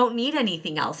just don't need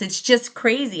anything else. It's just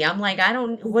crazy. I'm like, I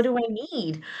don't what do I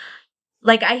need?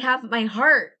 Like I have my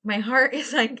heart. My heart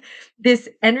is like this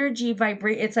energy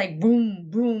vibrate. It's like boom,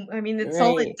 boom. I mean, it's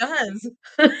all it Right. does.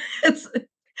 It's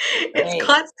it's Right.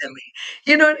 constantly.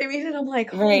 You know what I mean? And I'm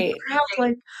like, holy Right. crap,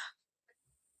 like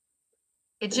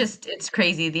it's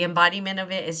crazy. The embodiment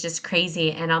of it is just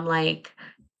crazy. And I'm like,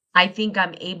 I think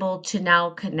I'm able to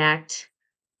now connect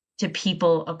to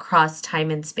people across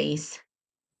time and space,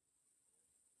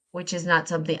 which is not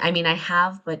something I mean, I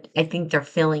have, but I think they're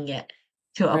feeling it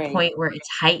to a Right. point where it's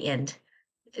heightened,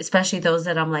 especially those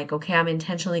that I'm like, okay, I'm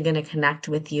intentionally going to connect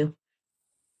with you.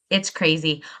 It's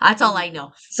crazy. That's all I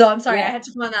know. So I'm sorry, I Yeah. had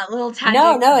to go on that little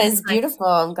No, tangent no, because it's beautiful.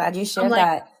 I'm glad you I'm shared like,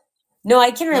 that. No,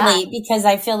 I can yeah. relate because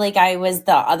I feel like I was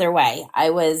the other way. I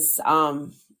was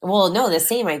well, no, the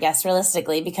same, I guess,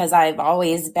 realistically, because I've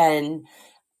always been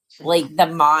like the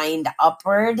mind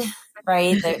upward,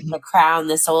 right? The crown,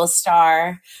 the soul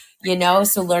star,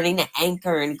 so learning to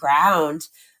anchor and ground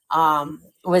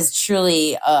was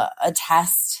truly a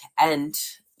test and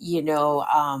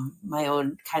my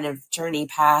own kind of journey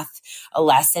path, a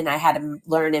lesson I had to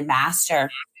learn and master.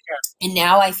 And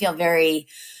now I feel very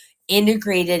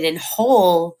integrated and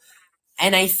whole,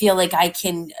 and I feel like I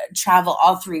can travel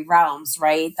all three realms,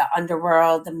 right? The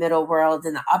underworld, the middle world,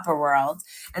 and the upper world.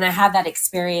 And I had that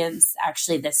experience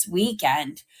actually this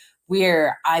weekend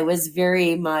where I was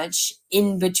very much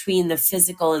in between the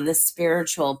physical and the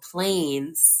spiritual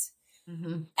planes.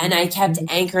 Mhm, And I mhm, kept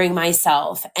anchoring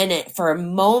myself. And for a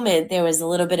moment, there was a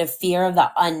little bit of fear of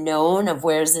the unknown of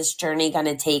where's this journey going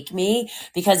to take me,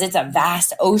 because it's a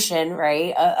vast ocean,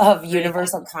 right, of right.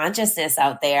 universal consciousness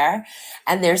out there.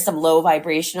 And there's some low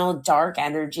vibrational, dark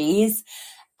energies.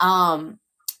 Um,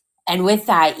 and with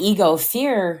that ego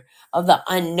fear of the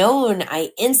unknown,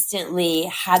 I instantly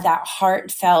had that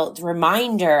heartfelt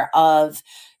reminder of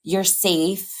you're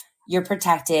safe, you're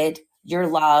protected, you're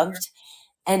loved,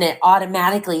 and it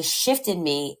automatically shifted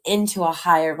me into a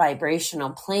higher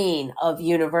vibrational plane of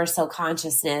universal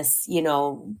consciousness,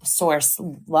 source,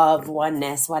 love,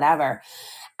 oneness, whatever.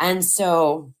 And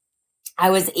so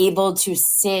I was able to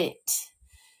sit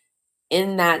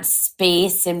in that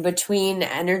space in between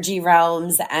energy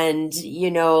realms and,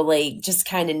 like just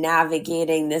kind of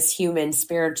navigating this human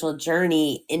spiritual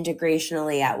journey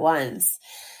integrationally at once.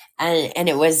 And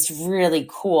it was really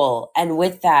cool, and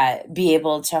with that be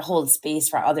able to hold space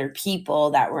for other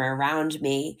people that were around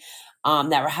me,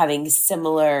 that were having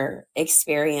similar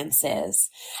experiences.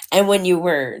 And when you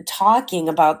were talking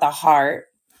about the heart,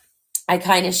 I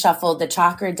kind of shuffled the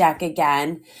chakra deck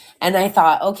again, and I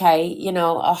thought, okay,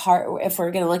 a heart, if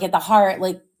we're going to look at the heart,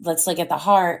 like let's look at the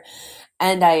heart.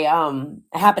 And I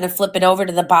happened to flip it over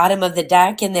to the bottom of the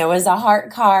deck, and there was a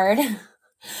heart card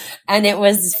and it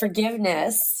was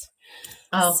forgiveness.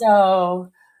 Oh,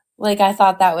 So, like, I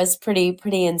thought that was pretty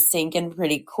in sync and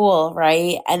pretty cool,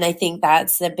 right? And I think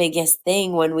that's the biggest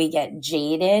thing when we get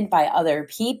jaded by other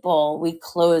people, we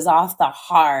close off the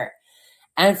heart.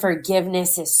 And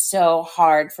forgiveness is so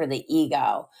hard for the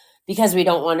ego because we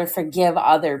don't want to forgive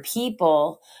other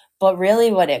people. But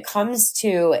really, what it comes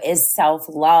to is self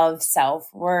love,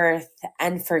 self worth,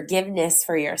 and forgiveness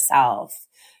for yourself.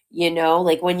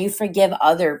 Like when you forgive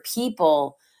other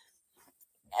people,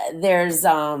 there's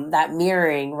that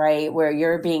mirroring, right, where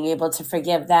you're being able to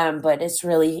forgive them, but it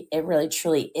really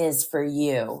truly is for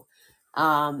you.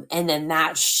 And then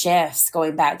that shifts,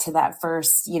 going back to that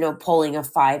first, pulling of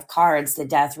 5 cards, the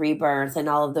death, rebirth, and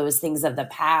all of those things of the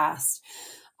past.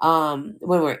 When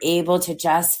we're able to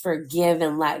just forgive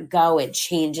and let go, it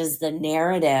changes the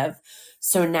narrative.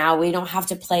 So now we don't have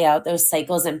to play out those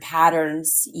cycles and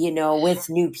patterns, with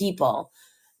new people.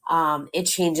 It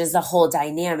changes the whole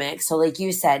dynamic. So, like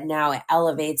you said, now it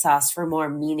elevates us for more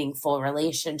meaningful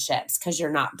relationships because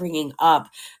you're not bringing up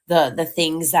the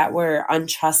things that were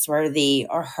untrustworthy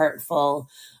or hurtful,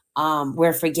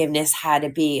 where forgiveness had to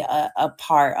be a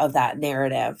part of that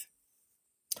narrative.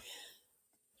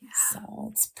 So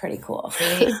it's pretty cool.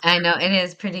 I know it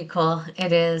is pretty cool.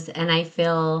 It is. And I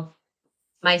feel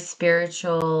my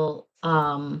spiritual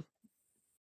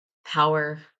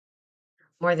power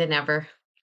more than ever,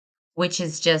 which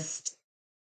is just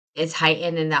it's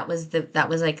heightened, and that was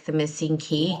like the missing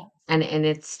key. Yeah. And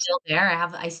it's still there.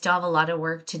 I still have a lot of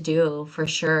work to do for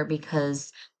sure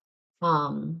because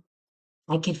um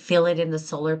I could feel it in the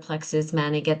solar plexus,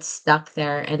 man. It gets stuck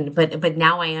there. And but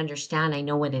now I understand. I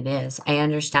know what it is. I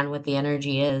understand what the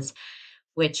energy is,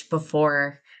 which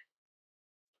before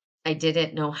I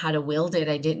didn't know how to wield it.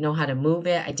 I didn't know how to move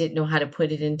it. I didn't know how to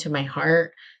put it into my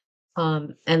heart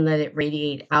and let it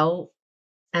radiate out.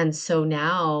 And so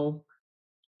now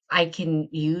I can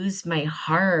use my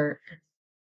heart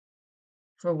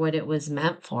for what it was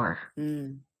meant for,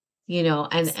 Mm, you know,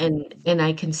 and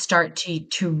I can start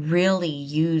to really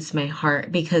use my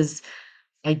heart because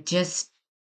I just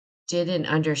didn't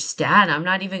understand. I'm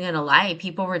not even gonna lie.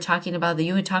 People were talking about that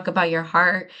you would talk about your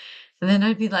heart, and then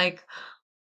I'd be like,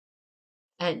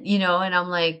 and and I'm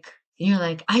like, you're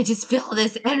like, I just feel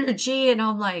this energy, and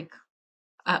I'm like,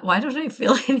 why don't I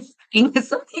feel anything? Is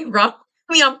something wrong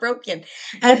with me? I'm broken,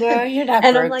 no, and, you're not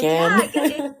and I'm like, broken. yeah,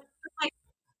 because it. Like,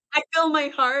 I feel my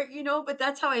heart, but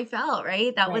that's how I felt,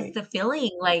 right? That was Right. the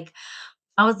feeling. Like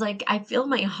I was like, I feel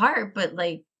my heart, but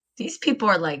like these people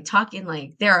are like talking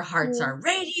like their hearts Mm. are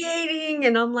radiating,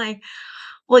 and I'm like,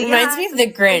 well, Reminds yeah, me it's of the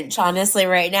like Grinch, honestly,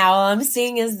 right now. All I'm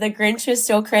seeing is the Grinch who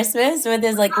stole Christmas with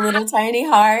his like little tiny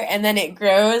heart, and then it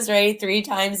grows, right, 3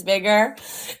 times bigger.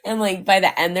 And like by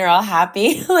the end, they're all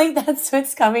happy. Like that's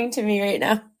what's coming to me right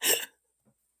now.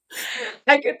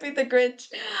 I could be the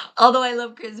Grinch, although I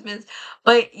love Christmas.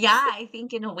 But yeah, I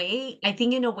think in a way,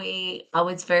 I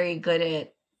was very good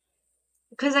at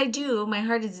because I do. My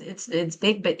heart is it's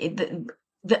big, but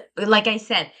the like I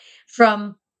said,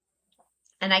 from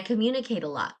and I communicate a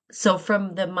lot. So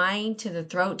from the mind to the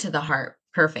throat to the heart,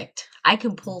 perfect. I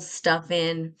can pull stuff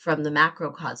in from the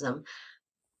macrocosm,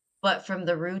 but from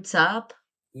the roots up,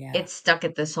 Yeah. it's stuck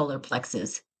at the solar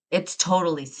plexus. It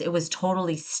was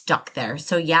totally stuck there.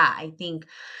 So yeah, I think,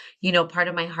 part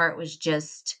of my heart was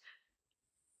just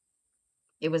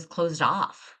it was closed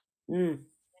off. Mm,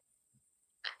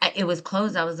 It was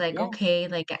closed. I was like, yeah. okay,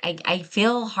 like I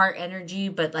feel heart energy,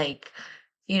 but like,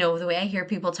 the way I hear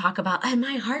people talk about, and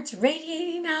my heart's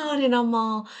radiating out, and I'm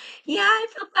all, yeah, I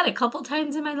felt that a couple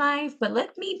times in my life, but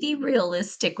let me be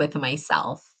realistic with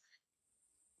myself.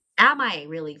 Am I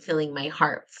really feeling my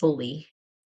heart fully?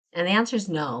 And the answer is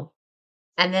no.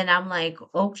 And then I'm like,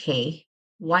 okay,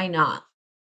 why not?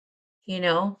 You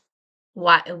know,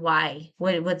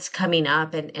 what's coming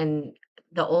up, and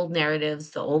the old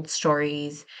narratives, the old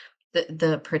stories,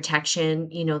 the protection,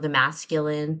 the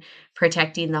masculine,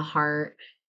 protecting the heart,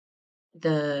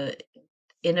 the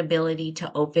inability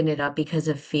to open it up because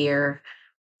of fear,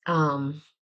 um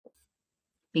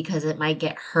because it might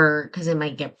get hurt, because it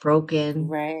might get broken,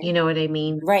 Right. you know what I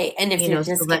mean? Right. And if you're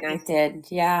So let me disconnected,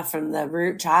 yeah, from the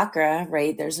root chakra,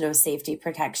 right, there's no safety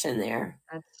protection there.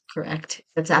 That's correct,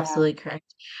 that's Yeah. absolutely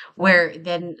correct, where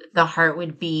then the heart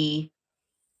would be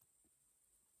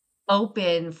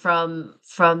open from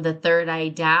the third eye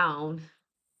down.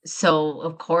 So,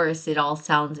 of course, it all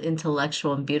sounds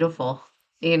intellectual and beautiful.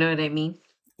 You know what I mean?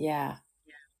 Yeah.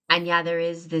 And yeah, there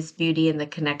is this beauty in the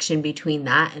connection between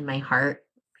that and my heart,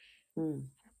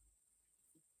 Mm,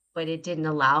 but it didn't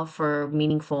allow for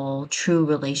meaningful, true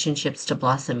relationships to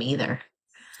blossom either.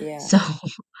 yeah. So,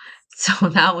 so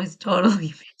that was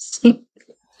totally missing.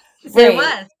 It Right.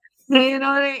 was. You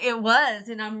know what it was,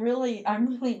 and I'm really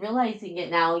realizing it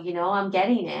now. I'm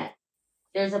getting it.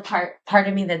 There's a part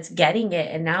of me that's getting it,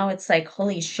 and now it's like,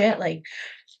 holy shit! Like,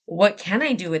 what can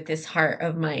I do with this heart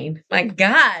of mine? My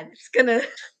God, it's gonna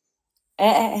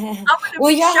I'm gonna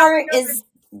Well, be your showing heart up is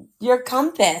your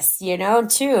compass,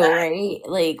 too, right?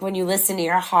 Like when you listen to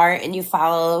your heart and you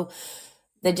follow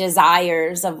the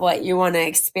desires of what you want to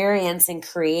experience and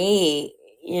create,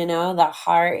 the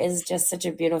heart is just such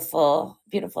a beautiful,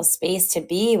 beautiful space to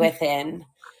be within.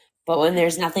 But when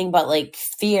there's nothing but like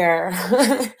fear,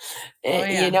 Oh,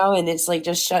 yeah. and it's like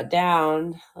just shut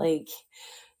down, like,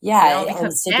 It yeah, all it becomes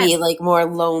tends to be dense. like more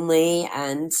lonely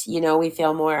and, we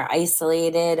feel more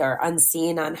isolated or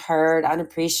unseen, unheard,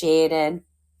 unappreciated.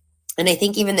 And I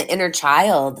think even the inner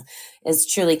child is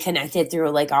truly connected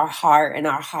through like our heart and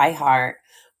our high heart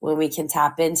when we can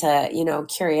tap into,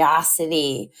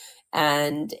 curiosity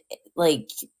and like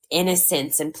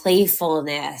innocence and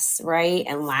playfulness, right?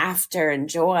 And laughter and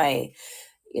joy.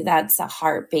 That's a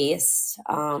heart based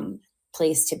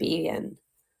place to be in.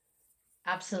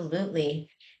 Absolutely.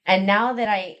 And now that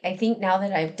I think now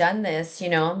that I've done this,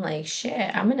 I'm like,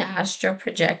 shit, I'm gonna astral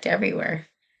project everywhere.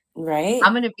 I'm Right?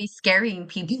 gonna be scaring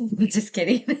people. Just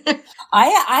kidding.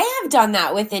 I have done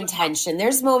that with intention.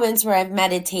 There's moments where I've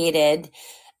meditated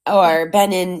or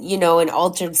been in, an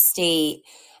altered state,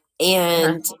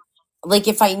 Uh-huh. and like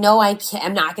if I know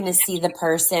I'm not going to see the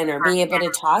person or be able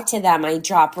to talk to them, I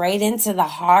drop right into the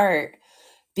heart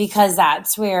because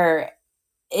that's where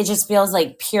it just feels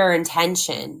like pure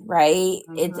intention, right?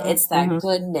 It's that Mhm.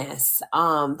 goodness,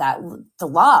 that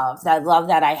love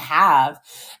that I have,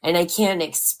 and I can't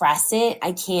express it.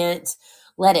 I can't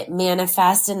let it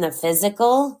manifest in the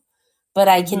physical, but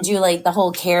I can Mhm. do like the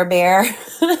whole Care Bear,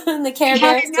 the Care Yeah,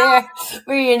 Bear I stare,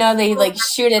 where they know. like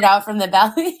shoot it out from the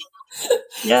belly.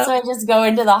 So Yep. I just go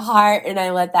into the heart and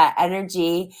I let that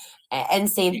energy, and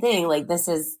same thing, like this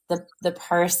is the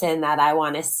person that I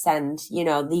want to send,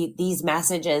 these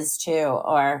messages to,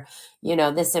 or,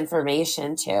 this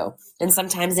information to. And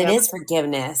sometimes it Yep. is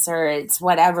forgiveness, or it's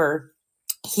whatever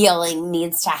healing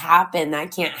needs to happen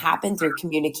that can't happen through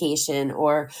communication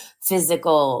or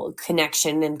physical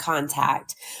connection and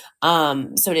contact.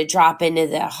 So to drop into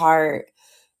the heart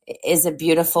is a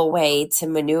beautiful way to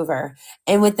maneuver.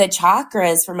 And with the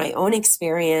chakras, from my own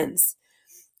experience,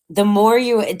 the more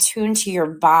you attune to your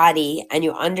body and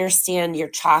you understand your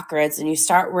chakras and you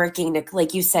start working to,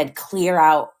 like you said, clear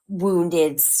out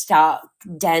wounded, stuck,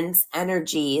 dense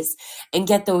energies and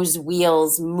get those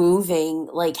wheels moving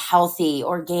like healthy,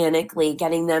 organically,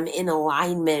 getting them in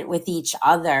alignment with each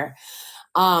other,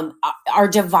 our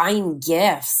divine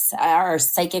gifts, our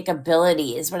psychic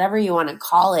abilities, whatever you want to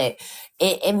call it,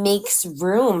 it makes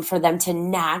room for them to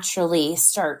naturally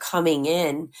start coming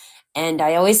in. And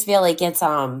I always feel like it's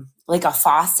like a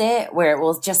faucet where it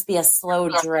will just be a slow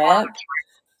drip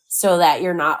so that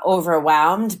you're not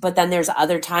overwhelmed. But then there's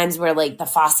other times where like the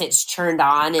faucet's turned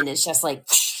on and it's just like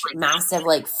massive,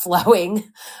 like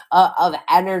flowing of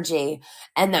energy.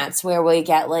 And that's where we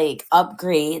get like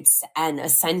upgrades and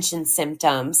ascension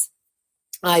symptoms.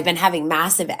 I've been having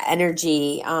massive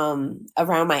energy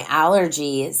around my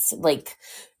allergies. Like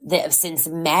since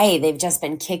May, they've just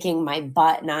been kicking my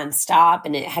butt nonstop,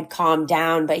 and it had calmed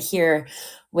down. But here,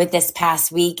 with this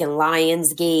past week and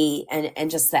Lionsgate,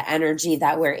 and just the energy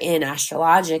that we're in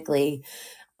astrologically,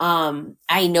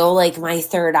 I know like my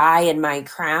third eye and my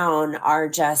crown are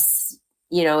just,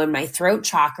 in my throat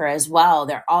chakra as well.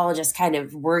 They're all just kind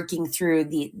of working through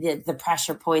the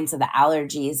pressure points of the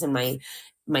allergies in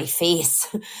my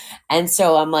face. And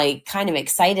so I'm like kind of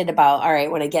excited about, all right,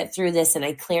 when I get through this and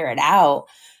I clear it out,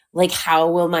 like how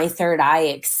will my third eye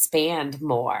expand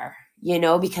more?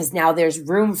 Because now there's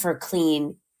room for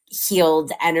clean,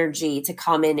 healed energy to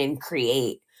come in and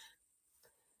create.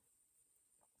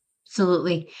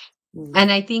 Absolutely. Mm,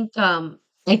 And I think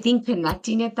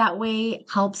connecting it that way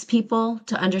helps people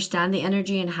to understand the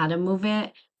energy and how to move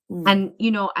it. mm, And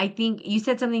I think you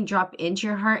said something drop into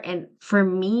your heart, and for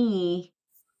me,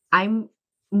 I'm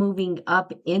moving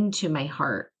up into my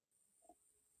heart.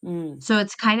 mm, So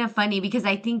it's kind of funny because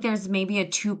I think there's maybe a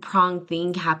two-pronged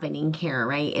thing happening here,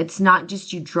 right? It's not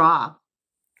just you drop,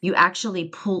 you actually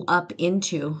pull up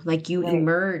into, like you right.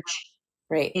 emerge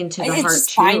Right. into the It's heart just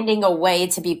too. finding a way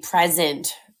to be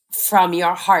present from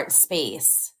your heart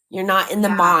space. You're not in the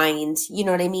Yeah, mind. You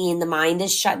know what I mean? The mind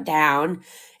is shut down.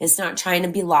 It's not trying to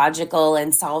be logical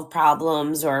and solve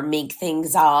problems or make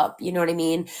things up. You know what I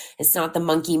mean? It's not the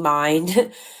monkey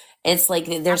mind. It's like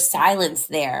there's silence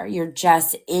there. You're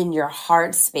just in your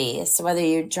heart space. So whether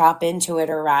you drop into it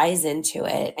or rise into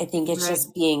it, I think it's right.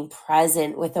 just being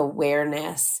present with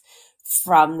awareness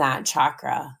from that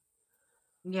chakra.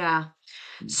 Yeah.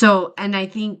 So, and I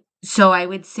think so I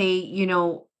would say,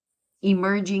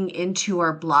 emerging into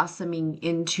or blossoming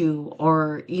into,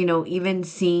 or, even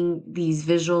seeing these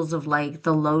visuals of like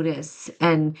the lotus,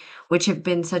 and which have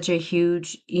been such a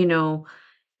huge,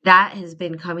 that has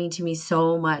been coming to me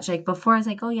so much. Like before I was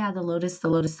like, oh yeah, the lotus, the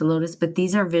lotus, the lotus, but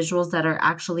these are visuals that are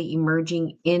actually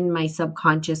emerging in my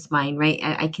subconscious mind, right?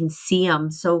 I can see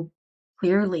them so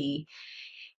clearly.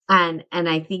 And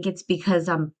I think it's because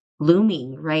I'm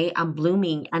blooming, right? I'm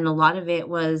blooming, and a lot of it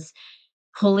was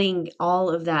pulling all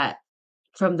of that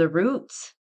from the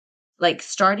roots, like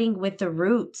starting with the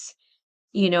roots,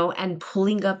 and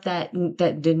pulling up that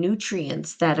the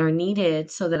nutrients that are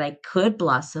needed so that I could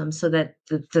blossom, so that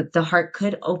the heart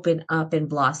could open up and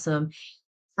blossom.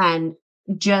 And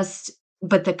just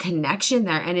but the connection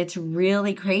there, and it's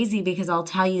really crazy because I'll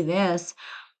tell you this,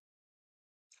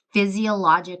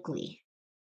 physiologically,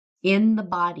 in the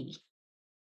body,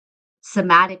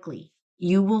 somatically,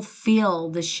 you will feel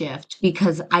the shift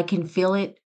because I can feel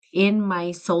it in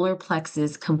my solar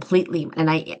plexus completely, and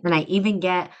I even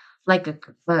get like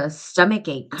a stomach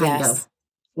ache kind of Yes.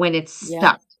 when it's Yeah,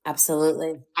 stuck.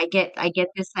 absolutely. I get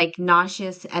this, like,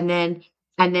 nauseous, and then,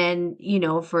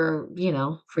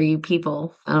 for you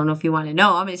people, I don't know if you wanna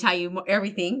know, I'm gonna tell you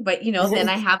everything, but, then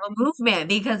I have a movement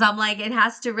because I'm like, it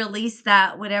has to release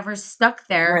that whatever's stuck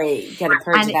there, Right, gotta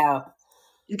purge and it out.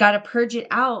 you gotta purge it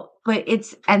out, but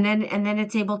and then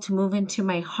it's able to move into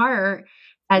my heart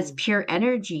as Mm, pure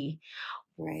energy.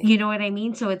 right, You know what I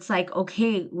mean? So it's like,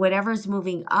 okay, whatever's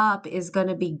moving up is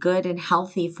gonna be good and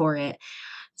healthy for it.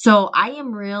 So I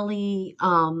am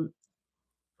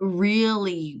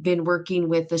really been working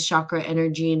with the chakra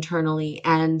energy internally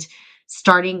and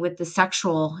starting with the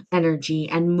sexual energy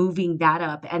and moving that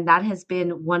up. And that has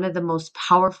been one of the most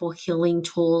powerful healing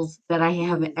tools that I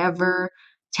have mm, ever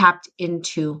tapped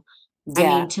into. I yeah,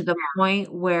 mean, to the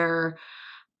point where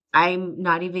I'm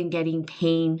not even getting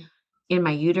pain in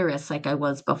my uterus like I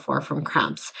was before from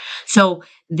cramps. So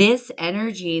this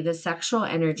energy, the sexual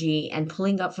energy and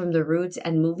pulling up from the roots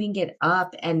and moving it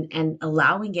up and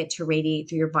allowing it to radiate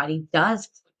through your body does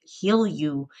heal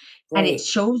you. And it right,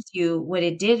 shows you what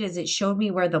it did is it showed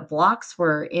me where the blocks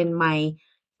were in my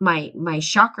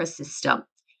chakra system.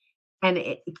 And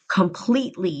it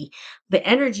completely the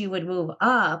energy would move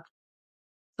up,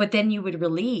 but then you would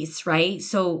release, right?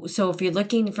 So if you're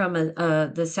looking from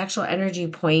the sexual energy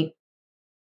point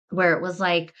where it was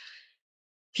like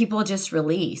people just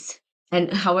release,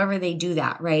 and however they do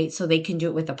that, right? So they can do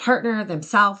it with a partner,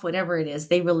 themselves, whatever it is,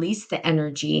 they release the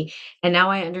energy. And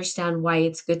now I understand why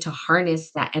it's good to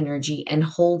harness that energy and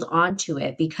hold on to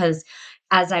it, because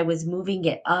as I was moving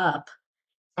it up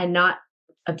and not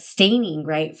abstaining,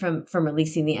 right, from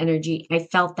releasing the energy, I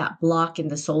felt that block in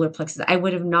the solar plexus. I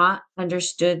would have not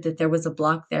understood that there was a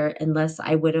block there unless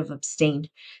I would have abstained.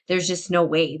 There's just no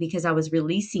way, because I was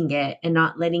releasing it and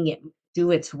not letting it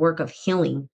do its work of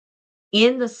healing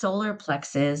in the solar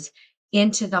plexus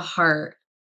into the heart.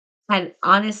 And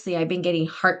honestly, I've been getting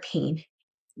heart pain.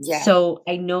 yeah, So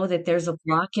I know that there's a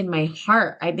block in my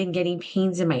heart. I've been getting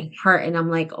pains in my heart, and I'm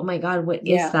like, "Oh my god, what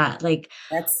is yeah, that?" Like,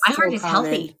 that's my heart so is common.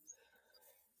 healthy.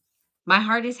 My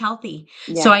heart is healthy.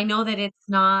 So Yeah, I know that it's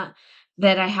not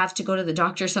that I have to go to the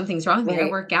doctor, something's wrong with me. I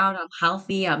right, work out, I'm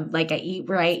healthy, I eat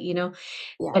right?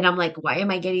 yeah, And I'm like, "Why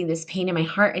am I getting this pain in my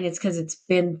heart?" And it's because 'cause it's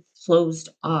been closed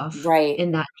off right,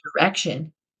 in that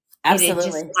direction. It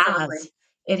just absolutely. has.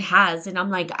 It has, and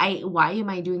I'm like, "I why am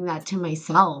I doing that to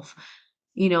myself?"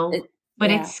 You know?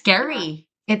 But it's Yeah. scary.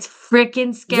 It's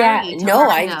freaking Yeah, scary to no, learn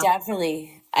I've that.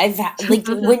 definitely like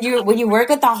when you work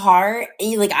with the heart,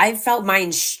 like I felt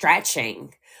mine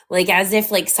stretching. Like as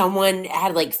if like someone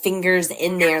had like fingers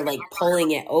in there like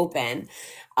pulling it open.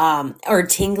 Or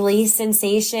tingly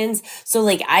sensations. So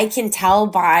like I can tell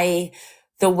by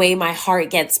the way my heart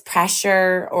gets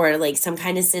pressure or like some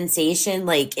kind of sensation,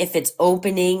 like if it's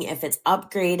opening, if it's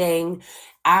upgrading.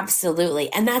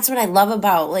 Absolutely. And that's what I love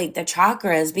about like the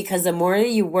chakras, because the more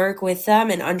you work with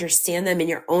them and understand them in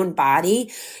your own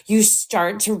body, you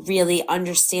start to really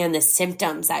understand the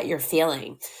symptoms that you're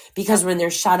feeling. Because Yep, when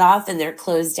they're shut off and they're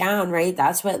closed down, right,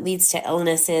 that's what leads to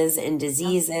illnesses and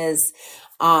yep, diseases,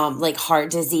 like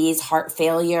heart disease, heart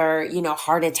failure,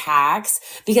 heart attacks,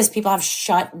 because people have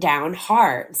shut down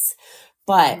hearts.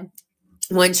 But mhm,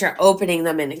 once you're opening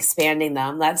them and expanding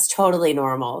them, that's totally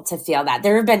normal to feel that.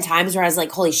 There have been times where I was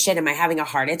like, holy shit, am I having a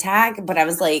heart attack? But I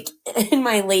was like in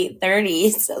my late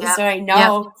 30s. So, yep, so I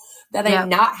yep, know that I'm yep,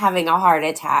 not having a heart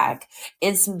attack.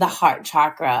 It's the yep, heart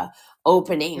chakra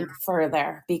yep, opening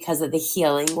further because of the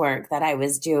healing work that I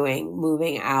was doing,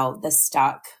 moving out the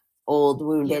stuck, old,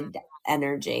 yep, wounded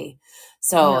energy.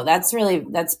 So yep.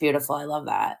 that's beautiful. I love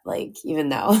that. Like, even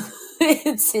though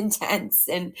it's intense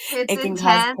and It's it can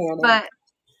cause intense, panic. but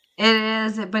it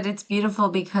is, but it's beautiful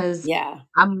because Yeah,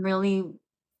 I'm really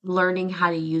learning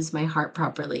how to use my heart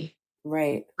properly.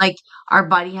 right. Like, our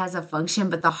body has a function,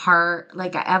 but the heart,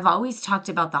 like, I've always talked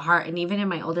about the heart, and even in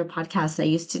my older podcasts, I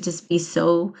used to just be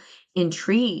so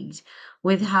intrigued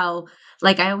with how,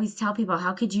 like, I always tell people,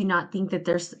 "How could you not think that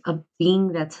there's a being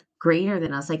that's greater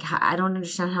than us?" Like, ho I don't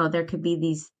understand how there could be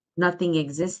these nothing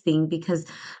existing, because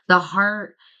the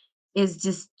heart is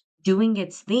just doing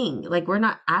its thing. Like, we're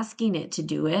not asking it to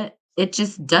do it. It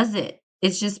just does it.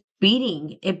 It's just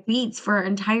beating. It beats for our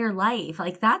entire life.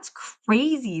 Like, that's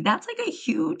crazy. That's like a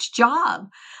huge job.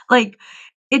 Like,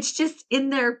 it's just in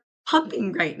there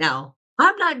pumping right now.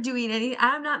 I'm not doing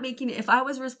I'm not making if I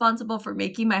was responsible for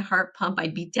making my heart pump,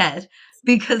 I'd be dead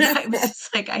because I was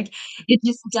just like it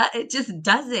just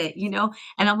does it?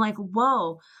 And I'm like,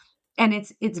 "Whoa." And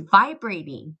it's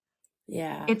vibrating.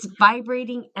 Yeah, It's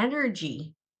vibrating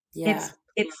energy. It's yeah,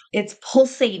 it's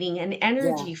pulsating an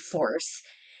Yeah. energy force.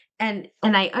 And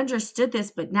I understood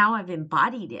this, but now I've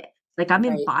embodied it. Like I'm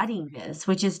Right. embodying this,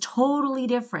 which is totally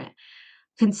different.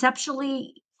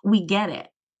 Conceptually, we get it.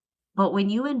 But when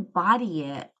you embody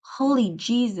it, holy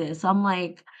Jesus,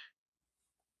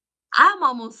 I'm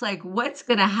almost like, what's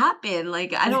gonna happen?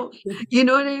 Like, I don't, you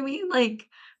know what I mean?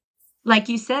 Like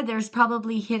you said, there's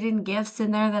probably hidden gifts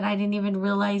in there that I didn't even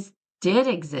realize did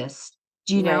exist,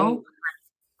 you Right. know?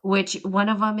 Which one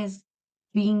of them is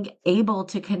being able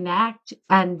to connect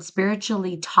and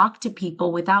spiritually talk to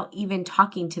people without even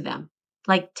talking to them,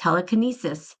 like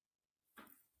telekinesis,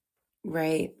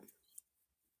 Right.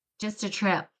 just a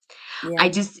trip. I Yeah.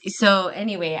 just so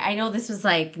anyway, I know this was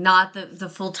like not the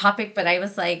full topic, but I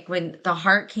was like when the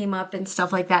heart came up and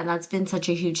stuff like that, and that's been such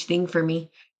a huge thing for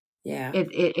me. Yeah.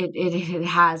 It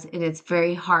has, and it's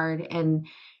very hard. And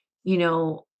you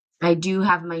know, I do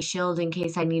have my shield in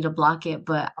case I need to block it,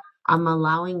 but I'm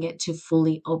allowing it to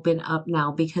fully open up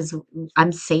now because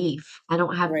I'm safe. I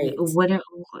don't have Right.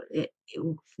 it,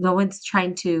 no one's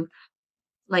trying to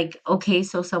like, okay,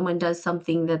 so someone does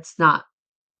something that's not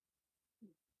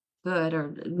good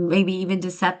or maybe even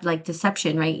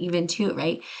deception, right? Even too,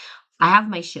 right? I have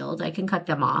my shield. I can cut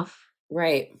them off.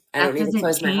 Right. I don't That need to doesn't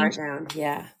close my heart change down.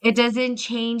 Yeah. it doesn't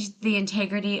change the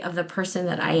integrity of the person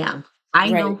that I am.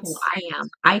 I know Right. who I am.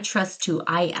 I trust who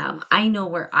I am. I know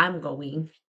where I'm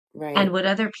going. And Right. what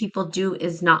other people do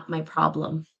is not my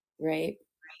problem. Right.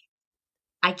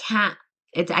 I can't.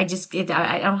 I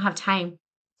don't have time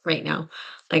right now.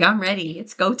 Like I'm ready.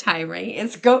 It's go time, right?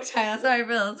 It's go time. That's how I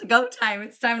feel. It's go time.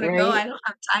 It's time to go. I Right. don't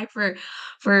have time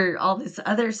for all this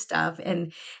other stuff.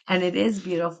 And it is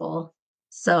beautiful.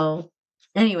 So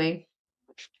anyway,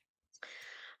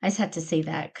 I just had to say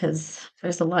that because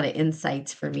there's a lot of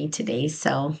insights for me today.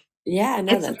 So Yeah,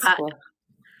 no, it's that's not, cool.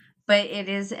 but it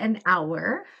is an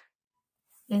hour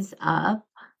is up.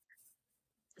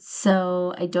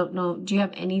 So I don't know. Do you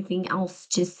have anything else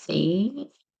to say?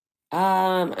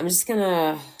 I'm just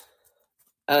gonna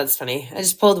Oh, that's funny. I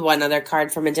just pulled one other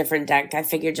card from a different deck. I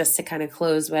figured just to kind of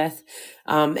close with.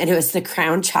 And it was the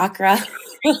crown chakra.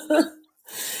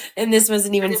 And this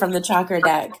wasn't even from the chakra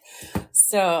deck.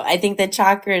 So I think the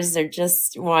chakras are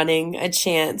just wanting a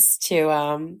chance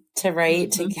to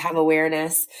write, to Mhm, have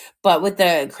awareness. But with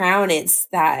the crown, it's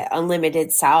that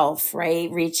unlimited self,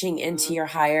 right? Reaching into mhm, your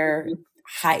higher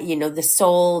high, the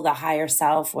soul, the higher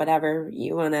self, whatever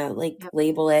you want to like yep,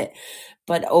 label it,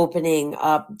 but opening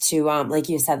up to like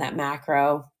you said, that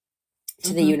macro,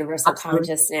 to the mhm, universal absolutely.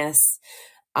 consciousness.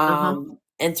 Uh-huh,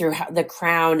 And through the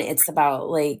crown, it's about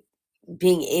like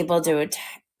being able to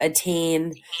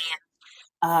attain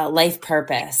life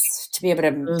purpose, to be able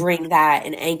to mm, bring that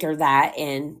and anchor that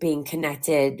in being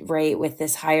connected, right, with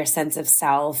this higher sense of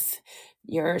self,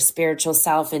 your spiritual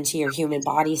self into your human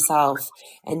body self,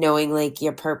 and knowing like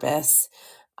your purpose.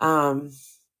 Um,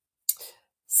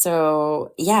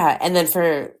 so yeah, and then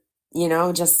for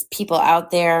just people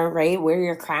out there, right, wear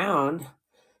your crown,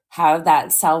 have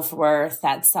that self-worth,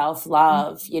 that mm,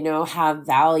 self-love, have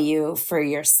value for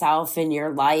yourself and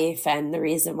your life and the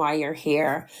reason why you're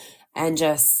here. And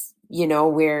just,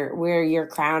 wear your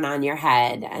crown on your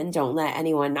head and don't let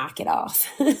anyone knock it off.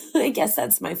 I guess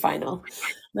that's my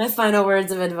final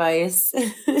words of advice.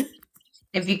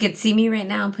 if you could see me right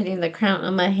now, I'm putting the crown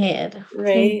on my head.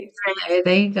 Okay, Right. so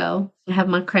there you go. I have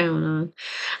my crown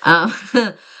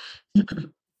on.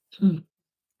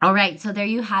 All right, so there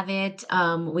you have it.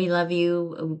 We love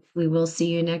you. We will see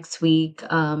you next week.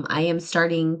 I am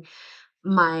starting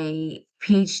my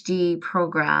PhD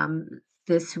program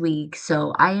this week,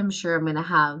 so I am sure I'm going to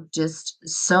have just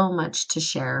so much to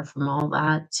share from all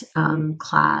that Mm,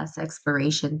 class,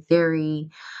 exploration theory,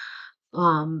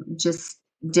 just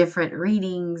different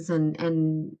readings and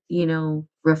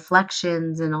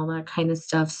reflections and all that kind of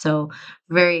stuff. So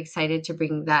very excited to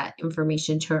bring that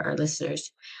information to our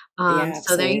listeners. yeah,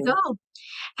 So there you absolutely. go.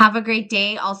 Have a great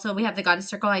day. Also, we have the Goddess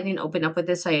Circle. I didn't open up with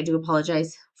this, so I do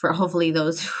apologize for hopefully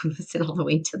those who listen all the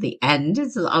way to the end.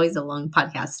 This is always a long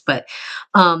podcast, but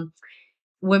um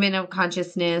Women of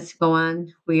Consciousness, go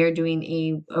on. We are doing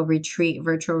a retreat,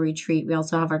 virtual retreat. We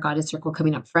also have our Goddess Circle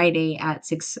coming up Friday at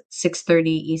 6:30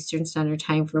 Eastern Standard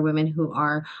Time for women who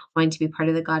are wanting to be part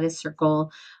of the Goddess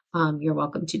Circle. You're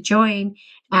welcome to join.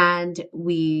 And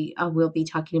we will be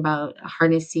talking about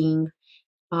harnessing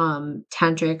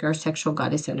tantric or sexual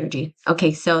goddess energy.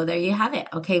 Okay, so there you have it.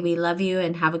 Okay, we love you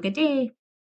and have a good day.